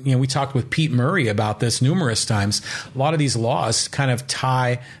 we talked with Pete Murray about this numerous times. A lot of these laws kind of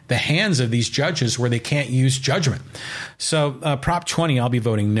tie the hands of these judges where they can't use judgment. So Prop 20, I'll be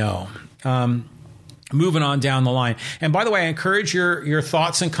voting no. Moving on down the line. And by the way, I encourage your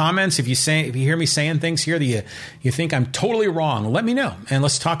thoughts and comments. If you hear me saying things here that you think I'm totally wrong, let me know and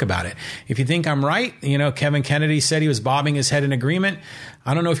let's talk about it. If you think I'm right, Kevin Kennedy said he was bobbing his head in agreement.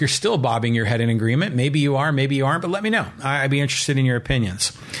 I don't know if you're still bobbing your head in agreement. Maybe you are, maybe you aren't, but let me know. I'd be interested in your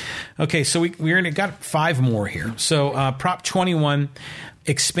opinions. Okay, so we got 5 more here. So Prop 21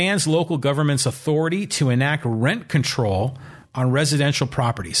 expands local government's authority to enact rent control on residential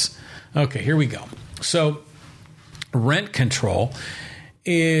properties. Okay, here we go. So rent control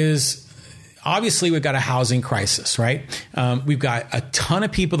is obviously we've got a housing crisis, right? We've got a ton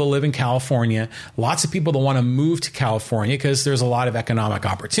of people that live in California, lots of people that want to move to California because there's a lot of economic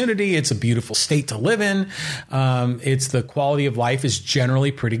opportunity. It's a beautiful state to live in. It's the quality of life is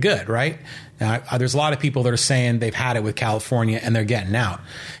generally pretty good, right? There's a lot of people that are saying they've had it with California and they're getting out.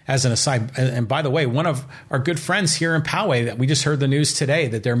 As an aside, and by the way, one of our good friends here in Poway that we just heard the news today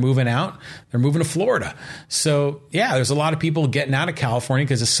that they're moving out, they're moving to Florida. So yeah, there's a lot of people getting out of California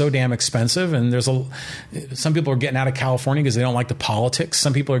because it's so damn expensive. And some people are getting out of California because they don't like the politics.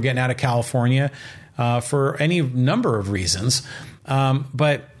 Some people are getting out of California for any number of reasons.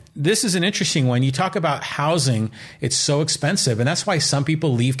 But this is an interesting one. You talk about housing. It's so expensive. And that's why some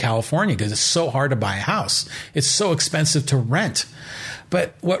people leave California because it's so hard to buy a house. It's so expensive to rent.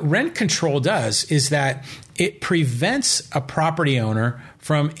 But what rent control does is that it prevents a property owner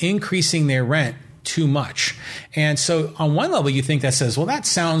from increasing their rent too much. And so on one level, you think that says, well, that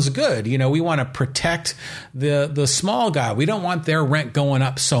sounds good. We want to protect the small guy. We don't want their rent going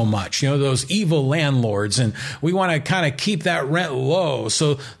up so much, those evil landlords. And we want to kind of keep that rent low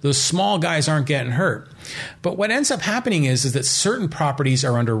so the small guys aren't getting hurt. But what ends up happening is that certain properties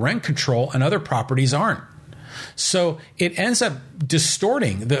are under rent control and other properties aren't. So it ends up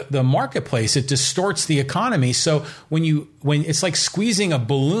distorting the marketplace. It distorts the economy. So when it's like squeezing a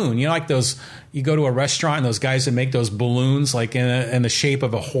balloon, like those, you go to a restaurant and those guys that make those balloons like in the shape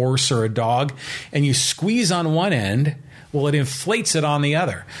of a horse or a dog, and you squeeze on one end, well, it inflates it on the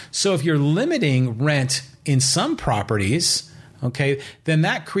other. So if you're limiting rent in some properties, okay, then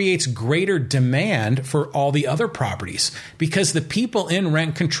that creates greater demand for all the other properties because the people in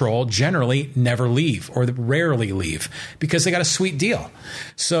rent control generally never leave or rarely leave because they got a sweet deal.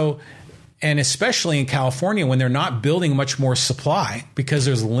 So, and especially in California when they're not building much more supply because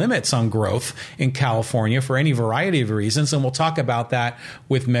there's limits on growth in California for any variety of reasons. And we'll talk about that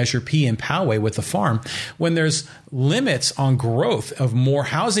with Measure P and Poway with the farm. When there's limits on growth of more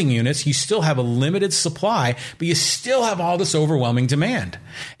housing units, you still have a limited supply, but you still have all this overwhelming demand.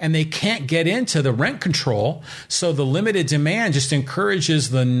 And they can't get into the rent control. So the limited demand just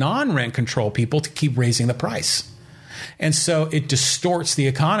encourages the non-rent control people to keep raising the price. And so it distorts the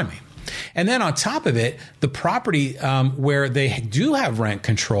economy. And then on top of it, the property where they do have rent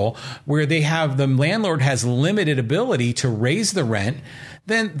control, where they have the landlord has limited ability to raise the rent,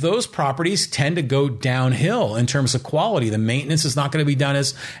 then those properties tend to go downhill in terms of quality. The maintenance is not going to be done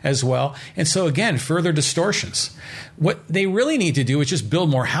as well. And so again, further distortions. What they really need to do is just build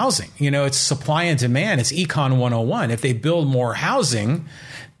more housing. You know, it's supply and demand. It's Econ 101. If they build more housing,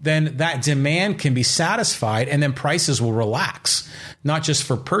 then that demand can be satisfied and then prices will relax, not just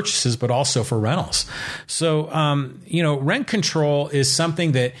for purchases, but also for rentals. So, rent control is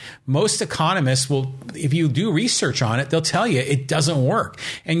something that most economists will, if you do research on it, they'll tell you it doesn't work.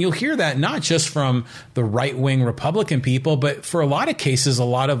 And you'll hear that not just from the right-wing Republican people, but for a lot of cases, a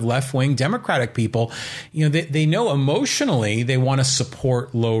lot of left-wing Democratic people, they know emotionally they want to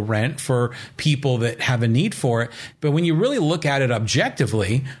support low rent for people that have a need for it. But when you really look at it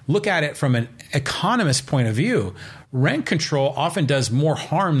objectively, look at it from an economist point of view, rent control often does more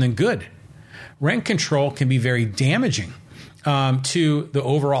harm than good. Rent control can be very damaging to the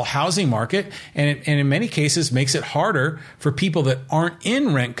overall housing market, and in many cases makes it harder for people that aren't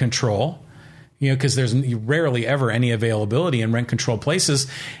in rent control, because there's rarely ever any availability in rent control places,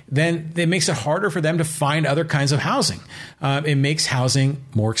 then it makes it harder for them to find other kinds of housing. It makes housing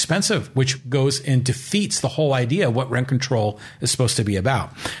more expensive, which goes and defeats the whole idea of what rent control is supposed to be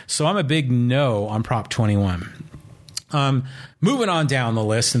about. So I'm a big no on Prop 21. Moving on down the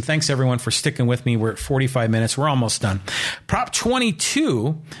list, and thanks everyone for sticking with me. We're at 45 minutes. We're almost done. Prop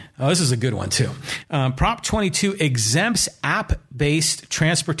 22, this is a good one too. Prop 22 exempts app-based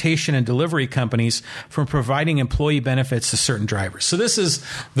transportation and delivery companies from providing employee benefits to certain drivers. So this is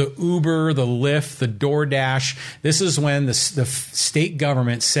the Uber, the Lyft, the DoorDash. This is when the state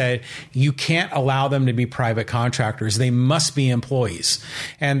government said you can't allow them to be private contractors. They must be employees.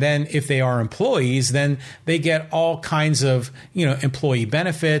 And then if they are employees, then they get all kinds of employee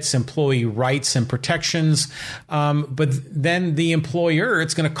benefits, employee rights and protections. But then the employer,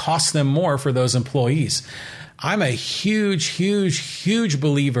 it's going to cost them more for those employees. I'm a huge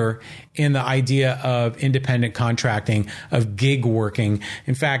believer in the idea of independent contracting, of gig working.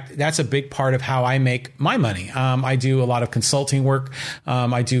 In fact, that's a big part of how I make my money. I do a lot of consulting work.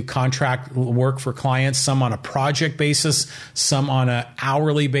 I do contract work for clients, some on a project basis, some on an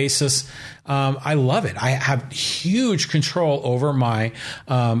hourly basis. I love it. I have huge control over my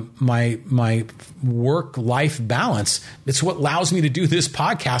work-life balance. It's what allows me to do this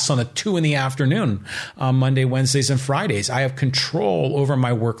podcast on 2 p.m. on Monday, Wednesdays, and Fridays. I have control over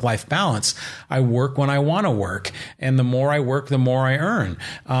my work-life balance. I work when I want to work, and the more I work, the more I earn,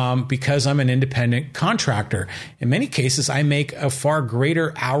 because I'm an independent contractor. In many cases, I make a far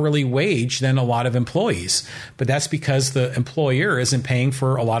greater hourly wage than a lot of employees, but that's because the employer isn't paying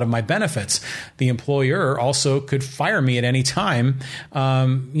for a lot of my benefits. The employer also could fire me at any time,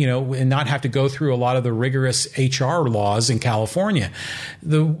 and not have to go through a lot of the rigorous HR laws in California.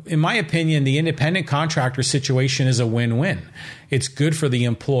 In my opinion, the independent contractor situation is a win-win. It's good for the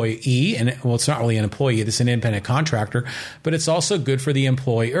employee, and it's not really an employee, it's an independent contractor, but it's also good for the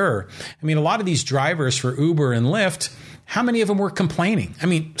employer. I mean, a lot of these drivers for Uber and Lyft, how many of them were complaining? I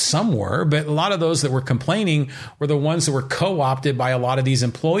mean, some were, but a lot of those that were complaining were the ones that were co-opted by a lot of these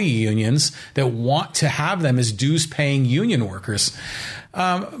employee unions that want to have them as dues-paying union workers.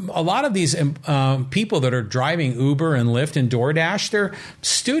 A lot of these people that are driving Uber and Lyft and DoorDash, they're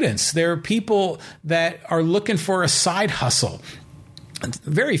students. They're people that are looking for a side hustle.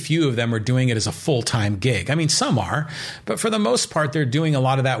 Very few of them are doing it as a full-time gig. I mean, some are, but for the most part, they're doing a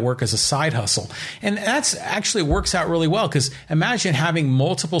lot of that work as a side hustle. And that's actually works out really well, because imagine having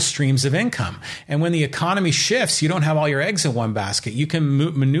multiple streams of income. And when the economy shifts, you don't have all your eggs in one basket. You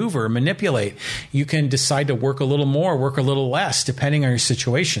can maneuver, manipulate. You can decide to work a little more, work a little less, depending on your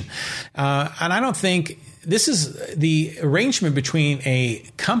situation. And I don't think this is the arrangement between a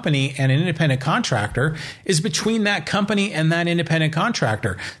company and an independent contractor is between that company and that independent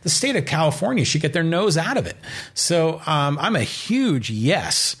contractor. The state of California should get their nose out of it. So I'm a huge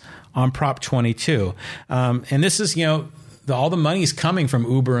yes on Prop 22. And this is, the all the money is coming from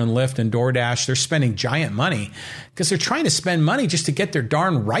Uber and Lyft and DoorDash. They're spending giant money because they're trying to spend money just to get their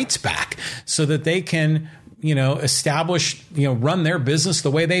darn rights back so that they can, establish, run their business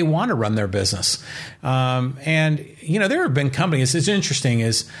the way they want to run their business. And there have been companies. It's interesting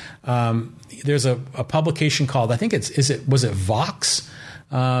there's a publication called, I think was it Vox?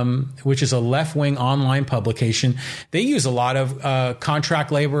 Which is a left-wing online publication. They use a lot of contract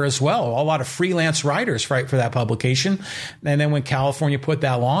labor as well, a lot of freelance writers for that publication. And then when California put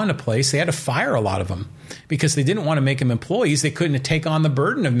that law into place, they had to fire a lot of them because they didn't want to make them employees. They couldn't take on the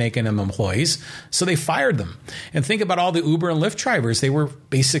burden of making them employees, so they fired them. And think about all the Uber and Lyft drivers. They were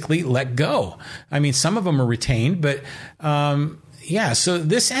basically let go. I mean, some of them are retained, but so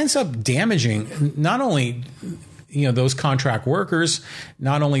this ends up damaging not only those contract workers,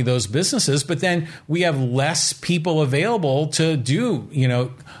 not only those businesses, but then we have less people available to do,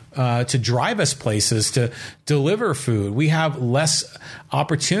 to drive us places, to deliver food. We have less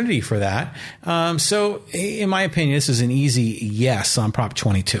opportunity for that. So in my opinion, this is an easy yes on Prop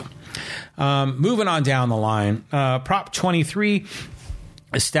 22. Moving on down the line, Prop 23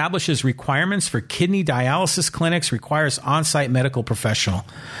 establishes requirements for kidney dialysis clinics, requires on-site medical professional.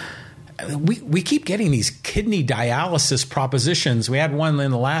 We keep getting these kidney dialysis propositions. We had one in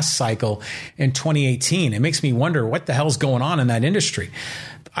the last cycle in 2018. It makes me wonder what the hell's going on in that industry.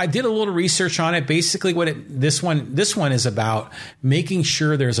 I did a little research on it. Basically, this one is about making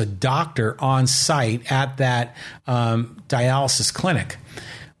sure there's a doctor on site at that dialysis clinic.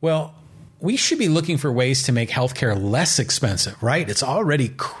 Well, we should be looking for ways to make healthcare less expensive, right? It's already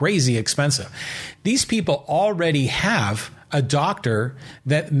crazy expensive. These people already have a doctor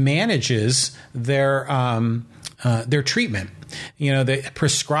that manages their treatment, that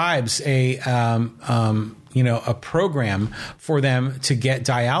prescribes a program for them to get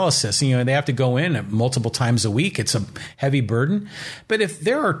dialysis. They have to go in multiple times a week. It's a heavy burden. But if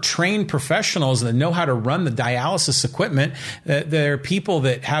there are trained professionals that know how to run the dialysis equipment, there are people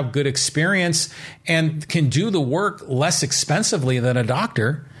that have good experience and can do the work less expensively than a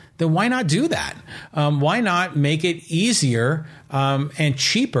doctor, then why not do that? Why not make it easier and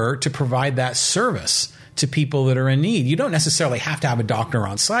cheaper to provide that service to people that are in need? You don't necessarily have to have a doctor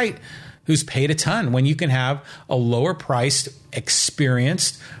on site who's paid a ton when you can have a lower priced,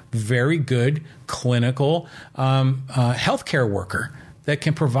 experienced, very good clinical healthcare worker that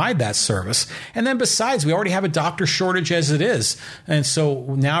can provide that service. And then besides, we already have a doctor shortage as it is. And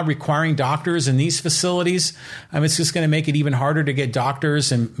so now requiring doctors in these facilities, it's just going to make it even harder to get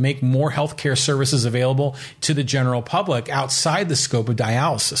doctors and make more healthcare services available to the general public outside the scope of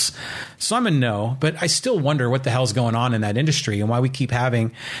dialysis. So I'm a no, but I still wonder what the hell's going on in that industry and why we keep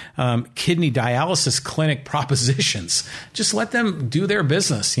having kidney dialysis clinic propositions. Just let them do their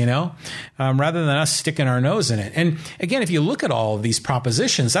business, rather than us sticking our nose in it. And again, if you look at all of these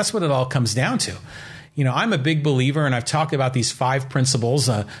propositions, that's what it all comes down to. I'm a big believer, and I've talked about these 5 principles.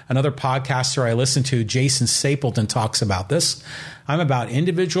 Another podcaster I listen to, Jason Stapleton, talks about this. I'm about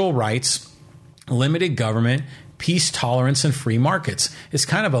individual rights, limited government, peace, tolerance, and free markets. It's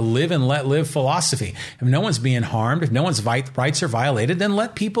kind of a live and let live philosophy. If no one's being harmed, if no one's rights are violated, then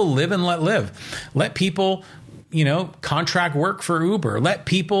let people live and let live. Let people contract work for Uber. Let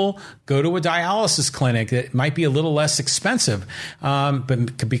people go to a dialysis clinic that might be a little less expensive,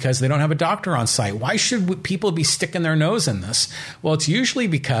 but because they don't have a doctor on site. Why should people be sticking their nose in this? Well, it's usually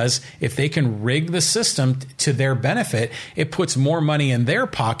because if they can rig the system to their benefit, it puts more money in their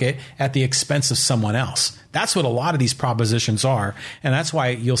pocket at the expense of someone else. That's what a lot of these propositions are, and that's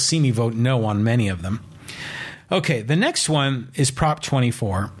why you'll see me vote no on many of them. Okay, the next one is Prop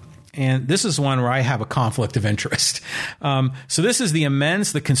 24. And this is one where I have a conflict of interest. So this is the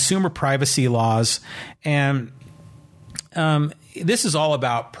amends the consumer privacy laws. And this is all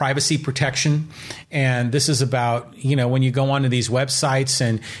about privacy protection. And this is about, when you go onto these websites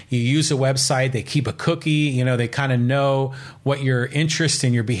and you use a website, they keep a cookie, they kind of know what your interest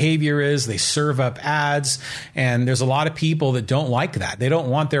and your behavior is. They serve up ads. And there's a lot of people that don't like that. They don't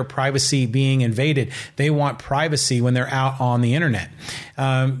want their privacy being invaded. They want privacy when they're out on the internet.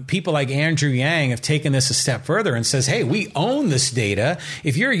 People like Andrew Yang have taken this a step further and says, hey, we own this data.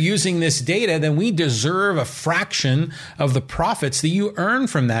 If you're using this data, then we deserve a fraction of the profits that you earn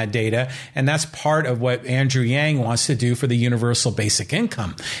from that data. And that's part of what Andrew Yang wants to do for the universal basic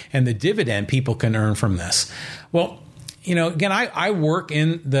income and the dividend people can earn from this. Well, again, I work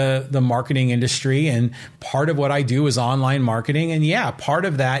in the marketing industry, and part of what I do is online marketing. And yeah, part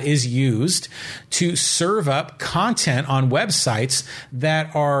of that is used to serve up content on websites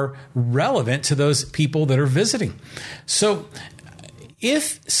that are relevant to those people that are visiting. So,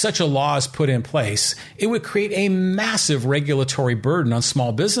 if such a law is put in place, it would create a massive regulatory burden on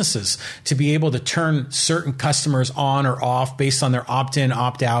small businesses to be able to turn certain customers on or off based on their opt-in,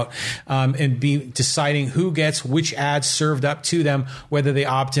 opt-out, and be deciding who gets which ads served up to them, whether they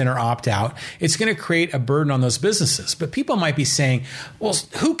opt in or opt out. It's going to create a burden on those businesses. But people might be saying, well,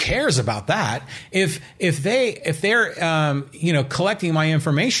 who cares about that? If they're collecting my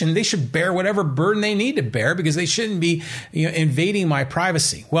information, they should bear whatever burden they need to bear because they shouldn't be invading my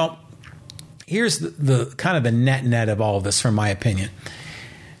privacy. Well, here's the kind of the net of all of this, from my opinion.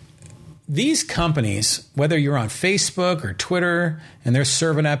 These companies, whether you're on Facebook or Twitter and they're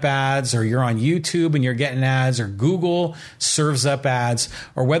serving up ads, or you're on YouTube and you're getting ads, or Google serves up ads,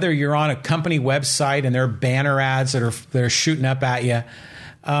 or whether you're on a company website and there are banner ads that are shooting up at you,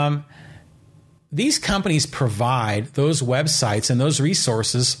 these companies provide those websites and those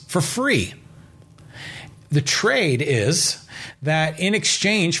resources for free. The trade is that in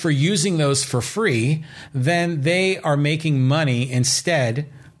exchange for using those for free, then they are making money instead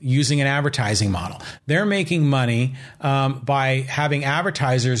using an advertising model. They're making money by having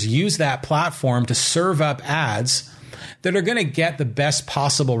advertisers use that platform to serve up ads that are going to get the best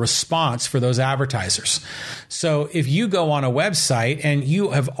possible response for those advertisers. So if you go on a website and you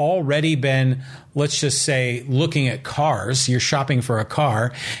have already been, let's just say, looking at cars, you're shopping for a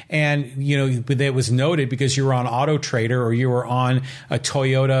car, and it was noted because you were on Auto Trader, or you were on a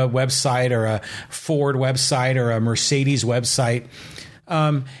Toyota website, or a Ford website, or a Mercedes website.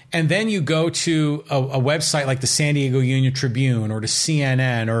 And then you go to a website like the San Diego Union Tribune or to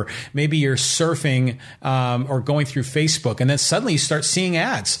CNN, or maybe you're surfing or going through Facebook, and then suddenly you start seeing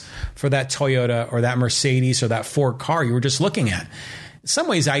ads for that Toyota or that Mercedes or that Ford car you were just looking at. In some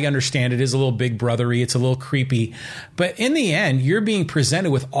ways, I understand it is a little big brothery. It's a little creepy. But in the end, you're being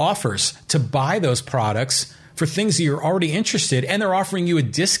presented with offers to buy those products for things that you're already interested in, and they're offering you a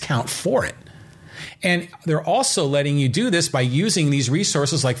discount for it. And they're also letting you do this by using these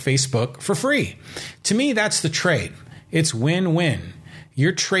resources like Facebook for free. To me, that's the trade. It's win-win.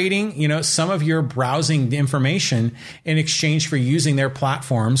 You're trading, some of your browsing information in exchange for using their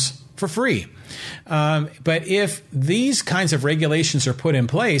platforms for free. But if these kinds of regulations are put in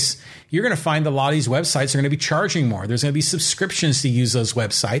place, you're going to find a lot of these websites are going to be charging more. There's going to be subscriptions to use those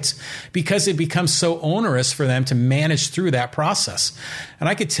websites because it becomes so onerous for them to manage through that process. And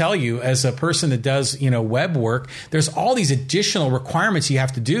I could tell you, as a person that does, web work, there's all these additional requirements you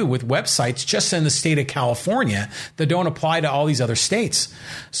have to do with websites just in the state of California that don't apply to all these other states.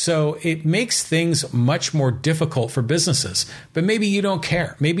 So it makes things much more difficult for businesses. But maybe you don't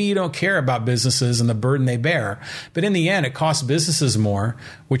care. Maybe you don't care about businesses and the burden they bear. But in the end, it costs businesses more,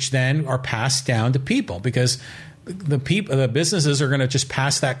 which then are passed down to people, because the businesses are going to just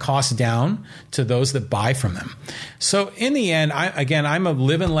pass that cost down to those that buy from them. So in the end, I'm a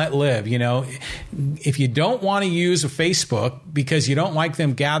live and let live. If you don't want to use Facebook because you don't like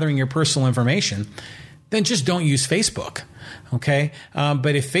them gathering your personal information, then just don't use Facebook. Okay.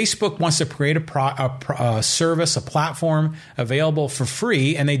 But if Facebook wants to create a service, a platform available for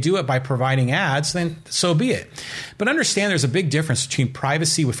free, and they do it by providing ads, then so be it. But understand there's a big difference between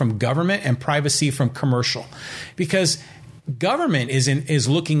privacy from government and privacy from commercial, because government is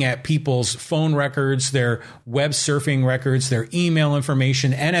looking at people's phone records, their web surfing records, their email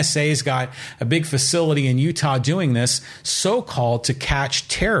information. NSA's got a big facility in Utah doing this, so-called to catch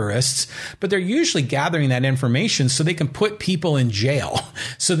terrorists, but they're usually gathering that information so they can put people in jail,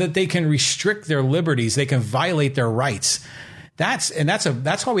 so that they can restrict their liberties, they can violate their rights. That's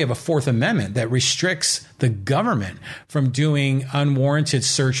why we have a Fourth Amendment that restricts the government from doing unwarranted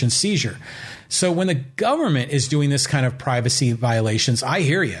search and seizure. So when the government is doing this kind of privacy violations, I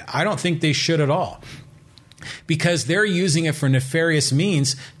hear you. I don't think they should at all, because they're using it for nefarious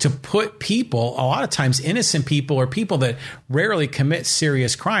means to put people, a lot of times innocent people or people that rarely commit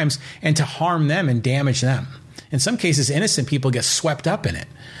serious crimes, and to harm them and damage them. In some cases, innocent people get swept up in it.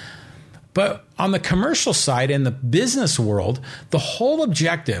 But on the commercial side, in the business world, the whole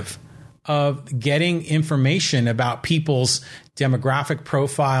objective of getting information about people's demographic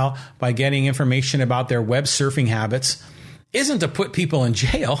profile, by getting information about their web surfing habits, isn't to put people in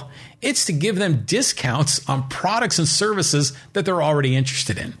jail. It's to give them discounts on products and services that they're already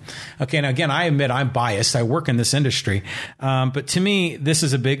interested in. Okay, now again, I admit I'm biased. I work in this industry. But to me, this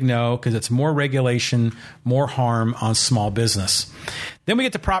is a big no, because it's more regulation, more harm on small business. Then we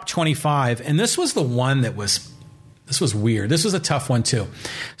get to Prop 25, and this was the one that was weird. This was a tough one too.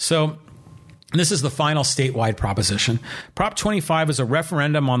 So this is the final statewide proposition. Prop 25 is a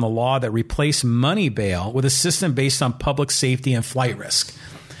referendum on the law that replaced money bail with a system based on public safety and flight risk.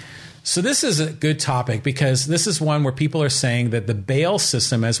 So this is a good topic because this is one where people are saying that the bail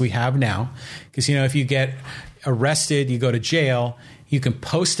system as we have now, because, if you get arrested, you go to jail, you can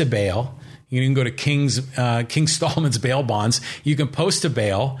post a bail. You can go to King Stallman's bail bonds. You can post a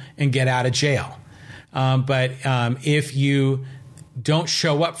bail and get out of jail. But if you don't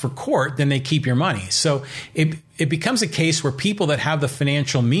show up for court, then they keep your money. So it becomes a case where people that have the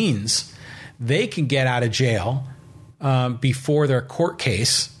financial means, they can get out of jail before their court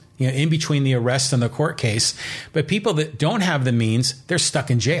case, in between the arrest and the court case. But people that don't have the means, they're stuck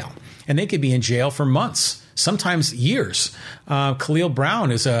in jail. And they could be in jail for months, sometimes years. Khalil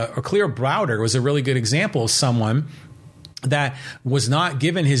Browder was a really good example of someone that was not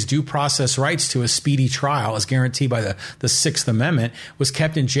given his due process rights to a speedy trial as guaranteed by the Sixth Amendment, was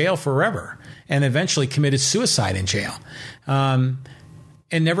kept in jail forever and eventually committed suicide in jail, and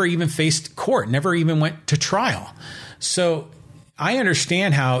never even faced court, never even went to trial. So I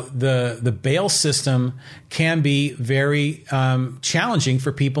understand how the bail system can be very challenging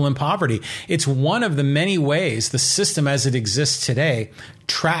for people in poverty. It's one of the many ways the system as it exists today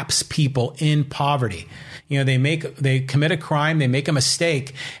traps people in poverty. They commit a crime, they make a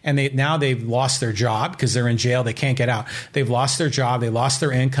mistake, and they've lost their job because they're in jail. They can't get out. They've lost their job. They lost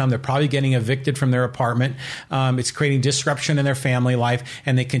their income. They're probably getting evicted from their apartment. It's creating disruption in their family life,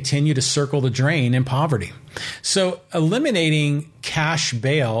 and they continue to circle the drain in poverty. So eliminating cash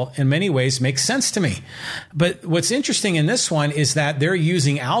bail in many ways makes sense to me. But what's interesting in this one is that they're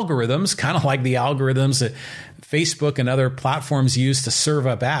using algorithms, kind of like the algorithms that Facebook and other platforms use to serve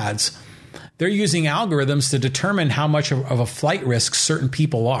up ads. They're using algorithms to determine how much of a flight risk certain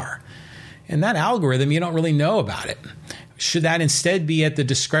people are. And that algorithm, you don't really know about it. Should that instead be at the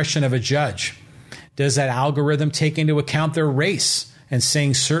discretion of a judge? Does that algorithm take into account their race and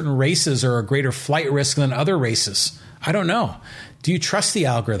saying certain races are a greater flight risk than other races? I don't know. Do you trust the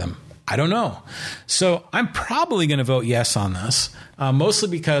algorithm? I don't know. So I'm probably going to vote yes on this, mostly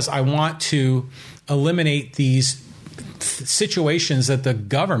because I want to eliminate these situations that the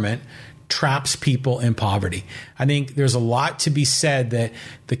government traps people in poverty. I think there's a lot to be said that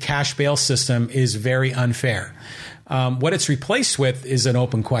the cash bail system is very unfair. What it's replaced with is an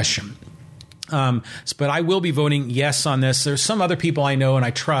open question. But I will be voting yes on this. There's some other people I know and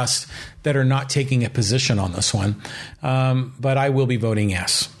I trust that are not taking a position on this one. But I will be voting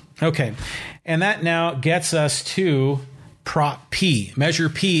yes. Okay. And that now gets us to Prop P, Measure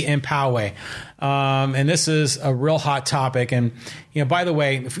P in Poway. And this is a real hot topic. And, by the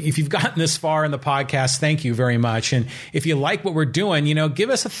way, if you've gotten this far in the podcast, thank you very much. And if you like what we're doing, give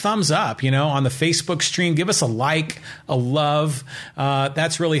us a thumbs up, on the Facebook stream. Give us a like, a love.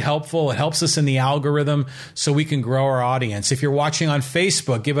 That's really helpful. It helps us in the algorithm so we can grow our audience. If you're watching on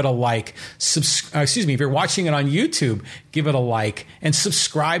Facebook, give it a like. If you're watching it on YouTube, give it a like and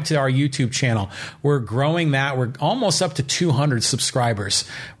subscribe to our YouTube channel. We're growing that. We're almost up to 200 subscribers.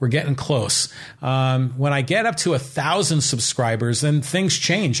 We're getting close. When I get up to 1,000 subscribers, then things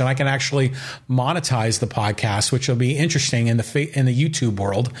change and I can actually monetize the podcast, which will be interesting in the YouTube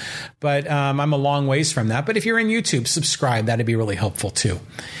world. But I'm a long ways from that. But if you're in YouTube, subscribe. That'd be really helpful too.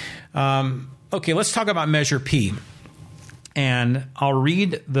 Okay, let's talk about Measure P. And I'll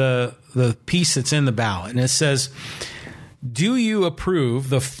read the piece that's in the ballot. And it says, do you approve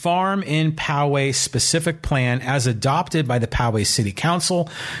the Farm in Poway specific plan as adopted by the Poway City Council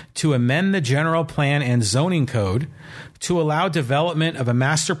to amend the general plan and zoning code to allow development of a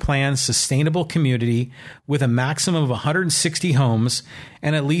master plan sustainable community with a maximum of 160 homes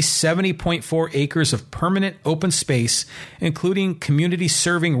and at least 70.4 acres of permanent open space, including community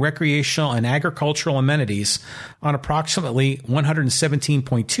serving recreational and agricultural amenities on approximately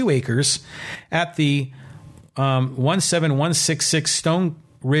 117.2 acres at the 17166 Stone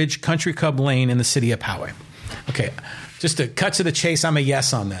Ridge Country Club Lane in the city of Poway. Okay, just to cut to the chase, I'm a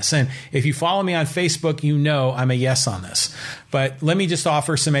yes on this. And if you follow me on Facebook, I'm a yes on this. But let me just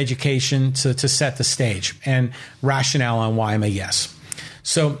offer some education to set the stage and rationale on why I'm a yes.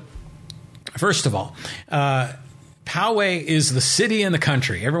 So, first of all, Poway is the city in the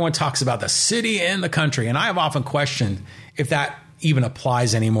country. Everyone talks about the city in the country. And I have often questioned if that even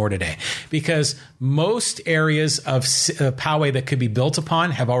applies anymore today, because most areas of Poway that could be built upon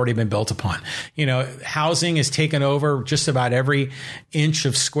have already been built upon. Housing has taken over just about every inch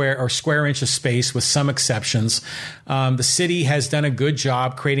of square inch of space, with some exceptions. The city has done a good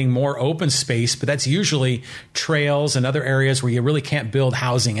job creating more open space, but that's usually trails and other areas where you really can't build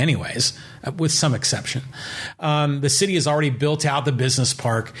housing anyways, with some exception. The city has already built out the business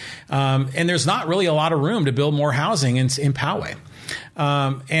park, and there's not really a lot of room to build more housing in Poway.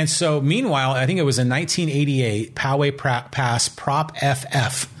 And so meanwhile, I think it was in 1988, Poway passed Prop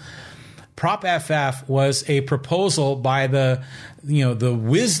FF. Prop FF was a proposal by the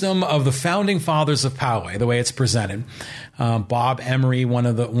wisdom of the founding fathers of Poway, the way it's presented. Bob Emery, one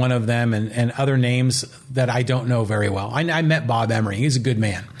of them, and other names that I don't know very well. I met Bob Emery. He's a good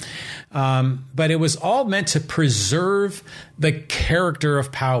man. But it was all meant to preserve the character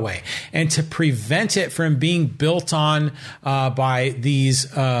of Poway and to prevent it from being built on by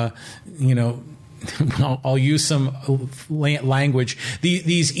these, I'll use some language.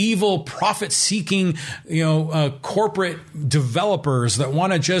 These evil, profit-seeking, corporate developers that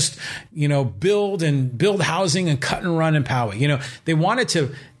want to just, build housing and cut and run in Poway. They wanted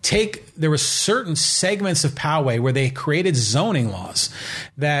to there were certain segments of Poway where they created zoning laws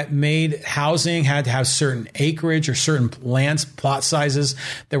that made housing had to have certain acreage or certain lands, plot sizes.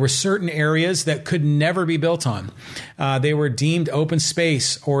 There were certain areas that could never be built on. They were deemed open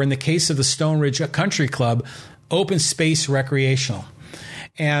space, or in the case of the Stone Ridge Country Club, open space recreational.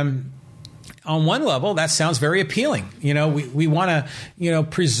 And on one level, that sounds very appealing. We want to,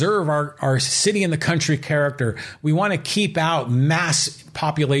 preserve our city and the country character. We want to keep out mass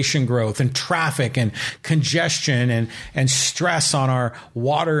population growth and traffic and congestion and stress on our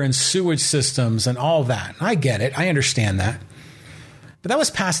water and sewage systems and all that. I get it. I understand that. But that was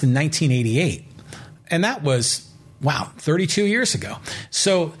passed in 1988. And that was, 32 years ago.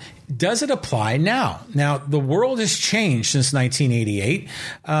 So does it apply now? Now, the world has changed since 1988.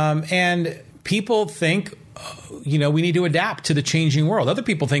 And people think, we need to adapt to the changing world. Other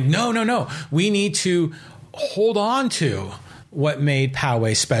people think, no. We need to hold on to what made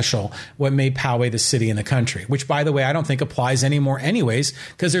Poway special, what made Poway the city in the country, which, by the way, I don't think applies anymore anyways,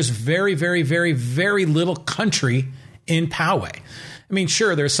 because there's very, very, very, very little country in Poway. I mean,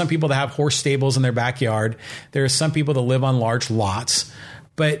 sure, there's some people that have horse stables in their backyard. There are some people that live on large lots,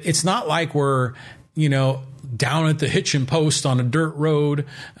 but it's not like we're, down at the hitching post on a dirt road.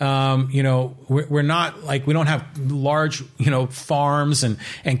 We're not like, we don't have large, farms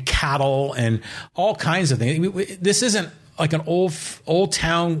and cattle and all kinds of things. This isn't like an old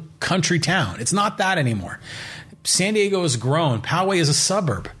town, country town. It's not that anymore. San Diego has grown. Poway is a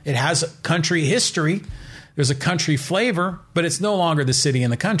suburb. It has a country history. There's a country flavor, but it's no longer the city in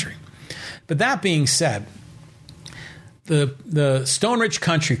the country. But that being said, the Stone Ridge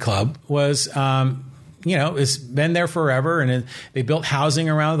Country Club was, it's been there forever, and they built housing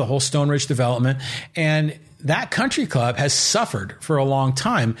around the whole Stone Ridge development. And that country club has suffered for a long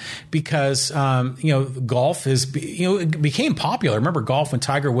time because, golf it became popular. Remember golf when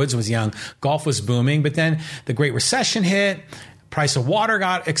Tiger Woods was young, golf was booming, but then the Great Recession hit, price of water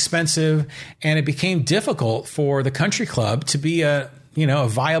got expensive, and it became difficult for the country club to be a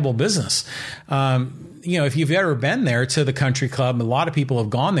viable business. If you've ever been there to the country club, a lot of people have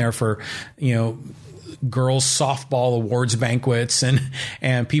gone there for, girls softball awards banquets,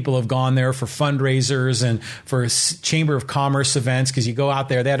 and people have gone there for fundraisers and for Chamber of Commerce events, because you go out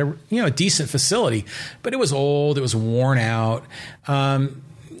there. They had a decent facility, but it was old, it was worn out.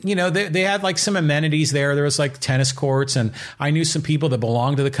 They had like some amenities there. There was like tennis courts, and I knew some people that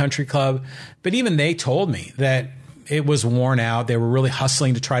belonged to the country club, but even they told me that it was worn out. They were really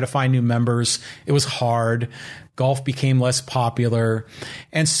hustling to try to find new members. It was hard. Golf became less popular.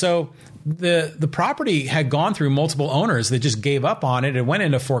 And so the property had gone through multiple owners that just gave up on it. It went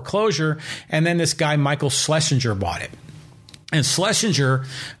into foreclosure. And then this guy, Michael Schlesinger, bought it. And Schlesinger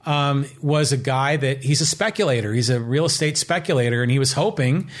was a guy he's a speculator. He's a real estate speculator. And he was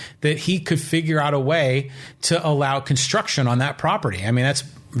hoping that he could figure out a way to allow construction on that property. I mean, that's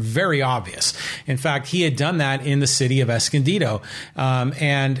very obvious. In fact, he had done that in the city of Escondido,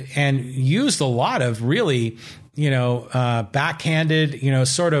 and used a lot of really backhanded,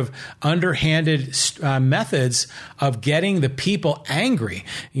 sort of underhanded methods of getting the people angry.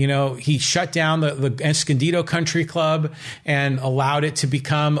 He shut down the Escondido Country Club and allowed it to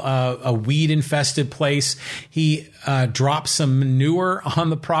become a weed-infested place. He dropped some manure on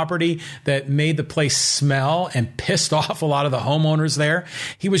the property that made the place smell and pissed off a lot of the homeowners there.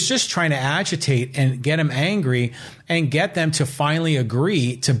 He was just trying to agitate and get them angry and get them to finally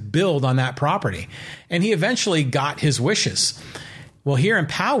agree to build on that property. And he eventually got his wishes. Well, here in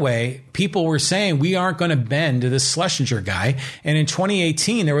Poway, people were saying we aren't going to bend to this Schlesinger guy. And in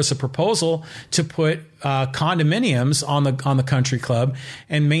 2018, there was a proposal to put condominiums on the country club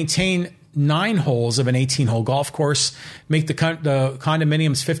and maintain 9 holes of an 18-hole golf course, make the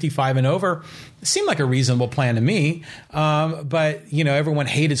condominiums 55 and over. It seemed like a reasonable plan to me, but everyone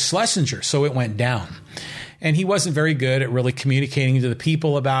hated Schlesinger, so it went down. And he wasn't very good at really communicating to the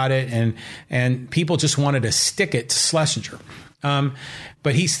people about it, and people just wanted to stick it to Schlesinger.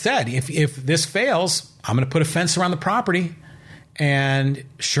 But he said, if this fails, I'm going to put a fence around the property. And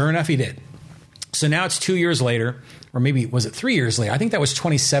sure enough, he did. So now it's 2 years later, or maybe was it 3 years later? I think that was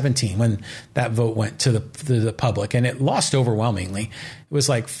 2017 when that vote went to the public, and it lost overwhelmingly. It was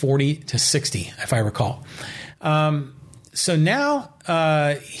like 40-60, if I recall. So now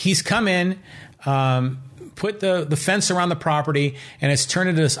he's come in, put the fence around the property, and it's turned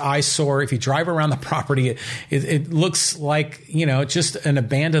into this eyesore. If you drive around the property, it looks like, just an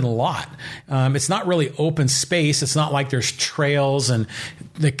abandoned lot. It's not really open space. It's not like there's trails and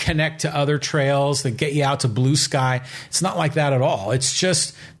that connect to other trails that get you out to blue sky. It's not like that at all. It's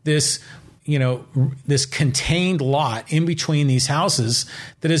just this this contained lot in between these houses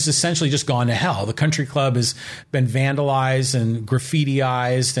that has essentially just gone to hell. The country club has been vandalized and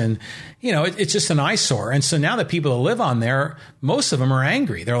graffitiized, and it's just an eyesore. And so now the people that live on there, most of them are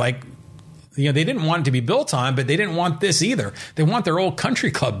angry. They're like, they didn't want it to be built on, but they didn't want this either. They want their old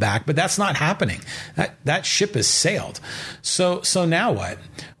country club back, but that's not happening. That ship has sailed. So now what?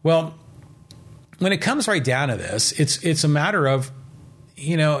 Well, when it comes right down to this, it's a matter of,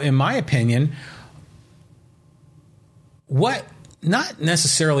 in my opinion, not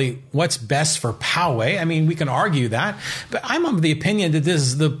necessarily what's best for Poway. I mean, we can argue that, but I'm of the opinion that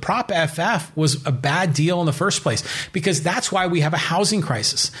the Prop FF was a bad deal in the first place, because that's why we have a housing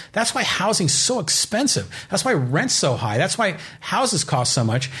crisis. That's why housing's so expensive. That's why rent's so high. That's why houses cost so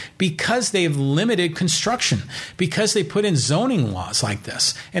much, because they've limited construction, because they put in zoning laws like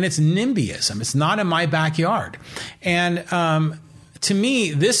this, and it's NIMBYism. It's not in my backyard. And, to me,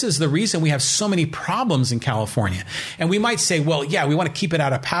 this is the reason we have so many problems in California. And we might say, well, yeah, we want to keep it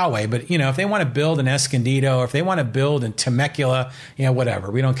out of Poway, but if they want to build in Escondido, or if they want to build in Temecula, whatever,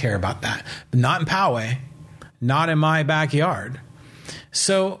 we don't care about that. But not in Poway, not in my backyard.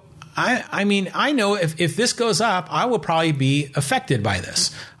 So I mean, I know if this goes up, I will probably be affected by this.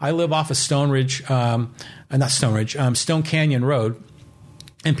 I live off of Stone Canyon Road,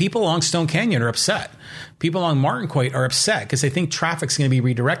 and people along Stone Canyon are upset. People along Martin Quaid are upset because they think traffic's going to be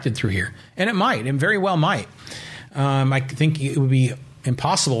redirected through here. And it might, and very well might. I think it would be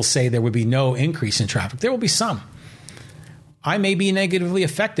impossible to say there would be no increase in traffic. There will be some. I may be negatively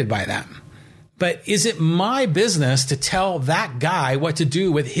affected by that. But is it my business to tell that guy what to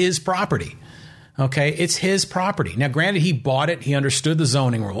do with his property? Okay, it's his property. Now, granted, he bought it. He understood the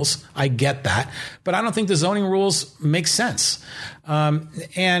zoning rules. I get that. But I don't think the zoning rules make sense.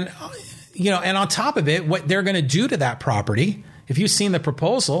 And on top of it, what they're going to do to that property, if you've seen the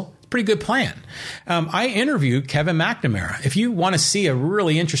proposal, pretty good plan. I interviewed Kevin McNamara. If you want to see a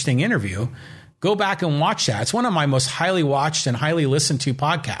really interesting interview, go back and watch that. It's one of my most highly watched and highly listened to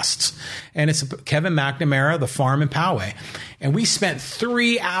podcasts. And it's Kevin McNamara, The Farm in Poway. And we spent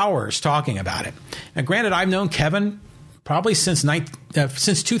 3 hours talking about it. Now, granted, I've known Kevin probably since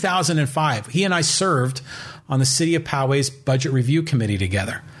 2005. He and I served on the City of Poway's Budget Review Committee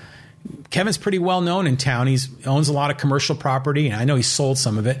together. Kevin's pretty well known in town. He owns a lot of commercial property, and I know he sold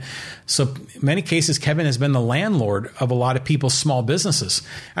some of it. So in many cases, Kevin has been the landlord of a lot of people's small businesses.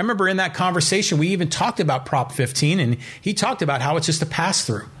 I remember in that conversation, we even talked about Prop 15, and he talked about how it's just a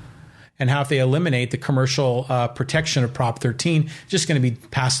pass-through, and how if they eliminate the commercial protection of Prop 13, it's just going to be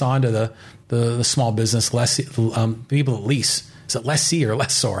passed on to the small business people that lease. Is it lessee or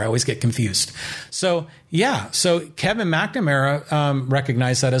lessor? I always get confused. So Kevin McNamara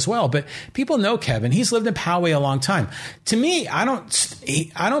recognized that as well. But people know Kevin. He's lived in Poway a long time. To me, I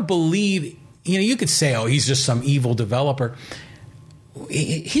don't believe, you could say, oh, he's just some evil developer.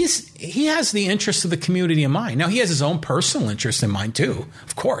 He has the interest of the community in mind. Now, he has his own personal interest in mind, too,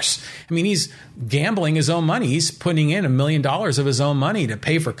 of course. I mean, he's gambling his own money. He's putting in $1 million of his own money to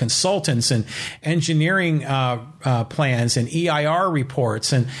pay for consultants and engineering plans and EIR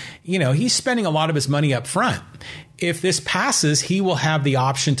reports. And, he's spending a lot of his money up front. If this passes, he will have the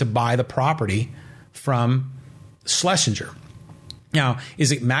option to buy the property from Schlesinger. Now,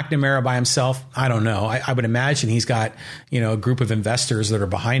 is it McNamara by himself? I don't know. I would imagine he's got, a group of investors that are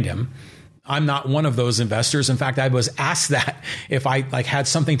behind him. I'm not one of those investors. In fact, I was asked that if I had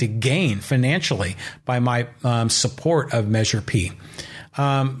something to gain financially by my support of Measure P.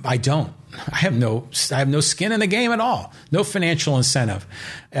 I don't. I have no skin in the game at all. No financial incentive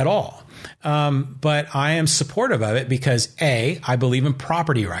at all. But I am supportive of it because I believe in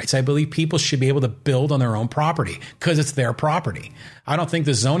property rights. I believe people should be able to build on their own property because it's their property. I don't think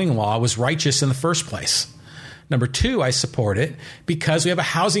the zoning law was righteous in the first place. Number two, I support it because we have a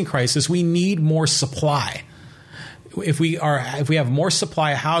housing crisis. We need more supply. If we have more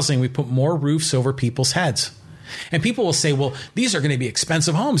supply of housing, we put more roofs over people's heads. And people will say, well, these are going to be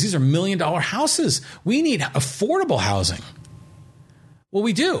expensive homes. These are $1 million houses. We need affordable housing. Well,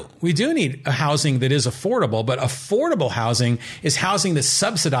 we do. We do need a housing that is affordable, but affordable housing is housing that's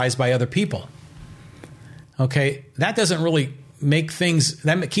subsidized by other people. Okay, that doesn't really make things,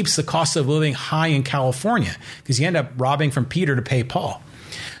 that keeps the cost of living high in California because you end up robbing from Peter to pay Paul.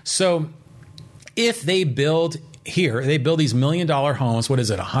 So if they build here, they build these $1 million homes, what is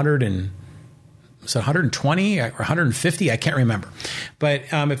it, 120 or 150? I can't remember. But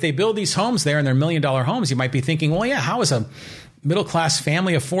if they build these homes there and they're $1 million homes, you might be thinking, well, yeah, how is a middle-class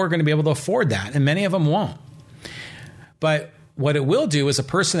family of four going to be able to afford that? And many of them won't. But what it will do is a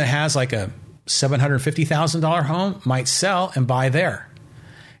person that has like a $750,000 home might sell and buy there.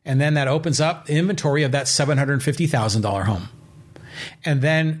 And then that opens up the inventory of that $750,000 home. And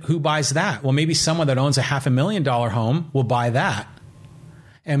then who buys that? Well, maybe someone that owns a $500,000 home will buy that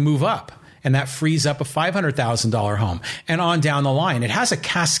and move up. And that frees up a $500,000 home and on down the line. It has a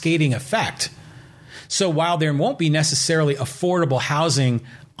cascading effect. So while there won't be necessarily affordable housing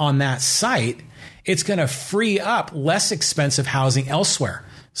on that site, it's going to free up less expensive housing elsewhere.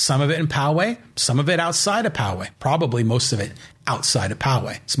 Some of it in Poway, some of it outside of Poway, probably most of it outside of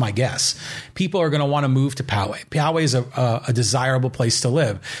Poway. It's my guess. People are going to want to move to Poway. Poway is a desirable place to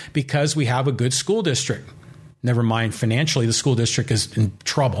live because we have a good school district. Never mind financially, the school district is in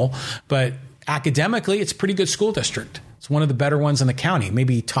trouble, but academically, it's a pretty good school district. It's one of the better ones in the county,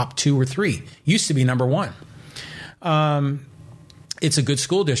 maybe top 2 or 3. Used to be number 1. It's a good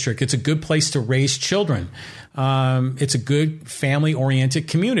school district. It's a good place to raise children. It's a good family-oriented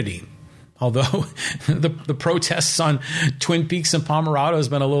community. Although the protests on Twin Peaks and Pomerado has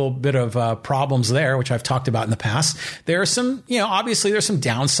been a little bit of problems there, which I've talked about in the past. There are some, obviously there's some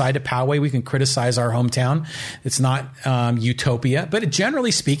downside to Poway. We can criticize our hometown. It's not utopia, but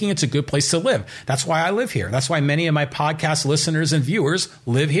generally speaking, it's a good place to live. That's why I live here. That's why many of my podcast listeners and viewers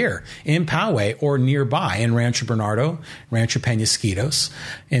live here in Poway or nearby in Rancho Bernardo, Rancho Penasquitos,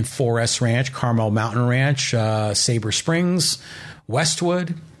 in Forest Ranch, Carmel Mountain Ranch, Sabre Springs,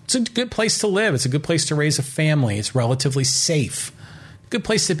 Westwood. It's a good place to live. It's a good place to raise a family. It's relatively safe. Good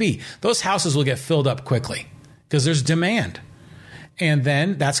place to be. Those houses will get filled up quickly because there's demand. And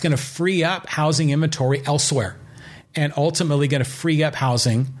then that's going to free up housing inventory elsewhere and ultimately going to free up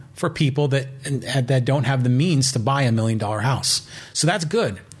housing for people that don't have the means to buy $1 million house. So that's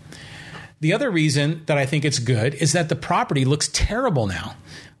good. The other reason that I think it's good is that the property looks terrible now.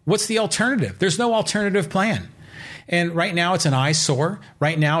 What's the alternative? There's no alternative plan. And right now it's an eyesore.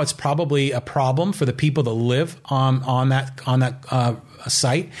 Right now it's probably a problem for the people that live on that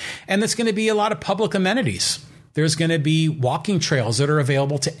site. And there's going to be a lot of public amenities. There's going to be walking trails that are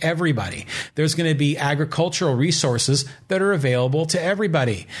available to everybody. There's going to be agricultural resources that are available to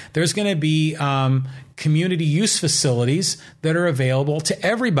everybody. There's going to be community use facilities that are available to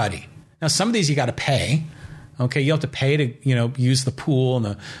everybody. Now, some of these you got to pay. Okay, you have to pay to use the pool and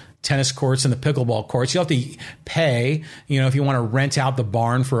the tennis courts and the pickleball courts. You'll have to pay, if you want to rent out the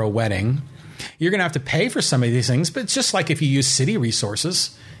barn for a wedding. You're going to have to pay for some of these things, but it's just like if you use city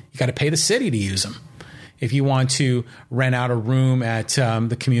resources, you got to pay the city to use them. If you want to rent out a room at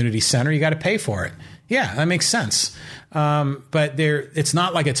the community center, you got to pay for it. Yeah, that makes sense. But it's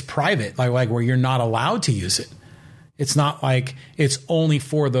not like it's private, like where you're not allowed to use it. It's not like it's only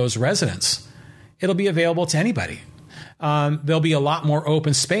for those residents. It'll be available to anybody. There'll be a lot more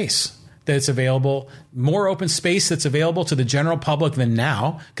open space that's available, more open space that's available to the general public than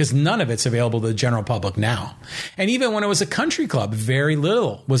now, because none of it's available to the general public now. And even when it was a country club, very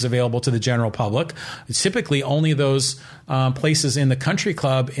little was available to the general public. It's typically only those places in the country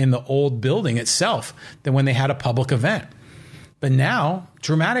club in the old building itself that when they had a public event. But now,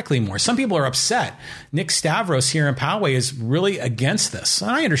 dramatically more. Some people are upset. Nick Stavros here in Poway is really against this. And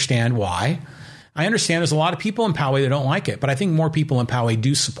I understand why. I understand there's a lot of people in Poway that don't like it, but I think more people in Poway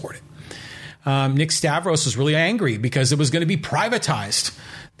do support it. Nick Stavros was really angry because it was going to be privatized.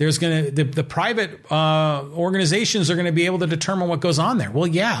 There's going to the private organizations are going to be able to determine what goes on there. Well,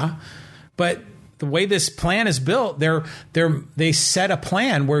 yeah, but the way this plan is built, they set a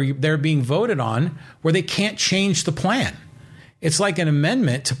plan where they're being voted on where they can't change the plan. It's like an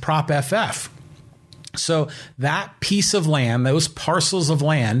amendment to Prop FF. So that piece of land, those parcels of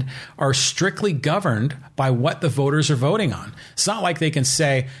land are strictly governed by what the voters are voting on. It's not like they can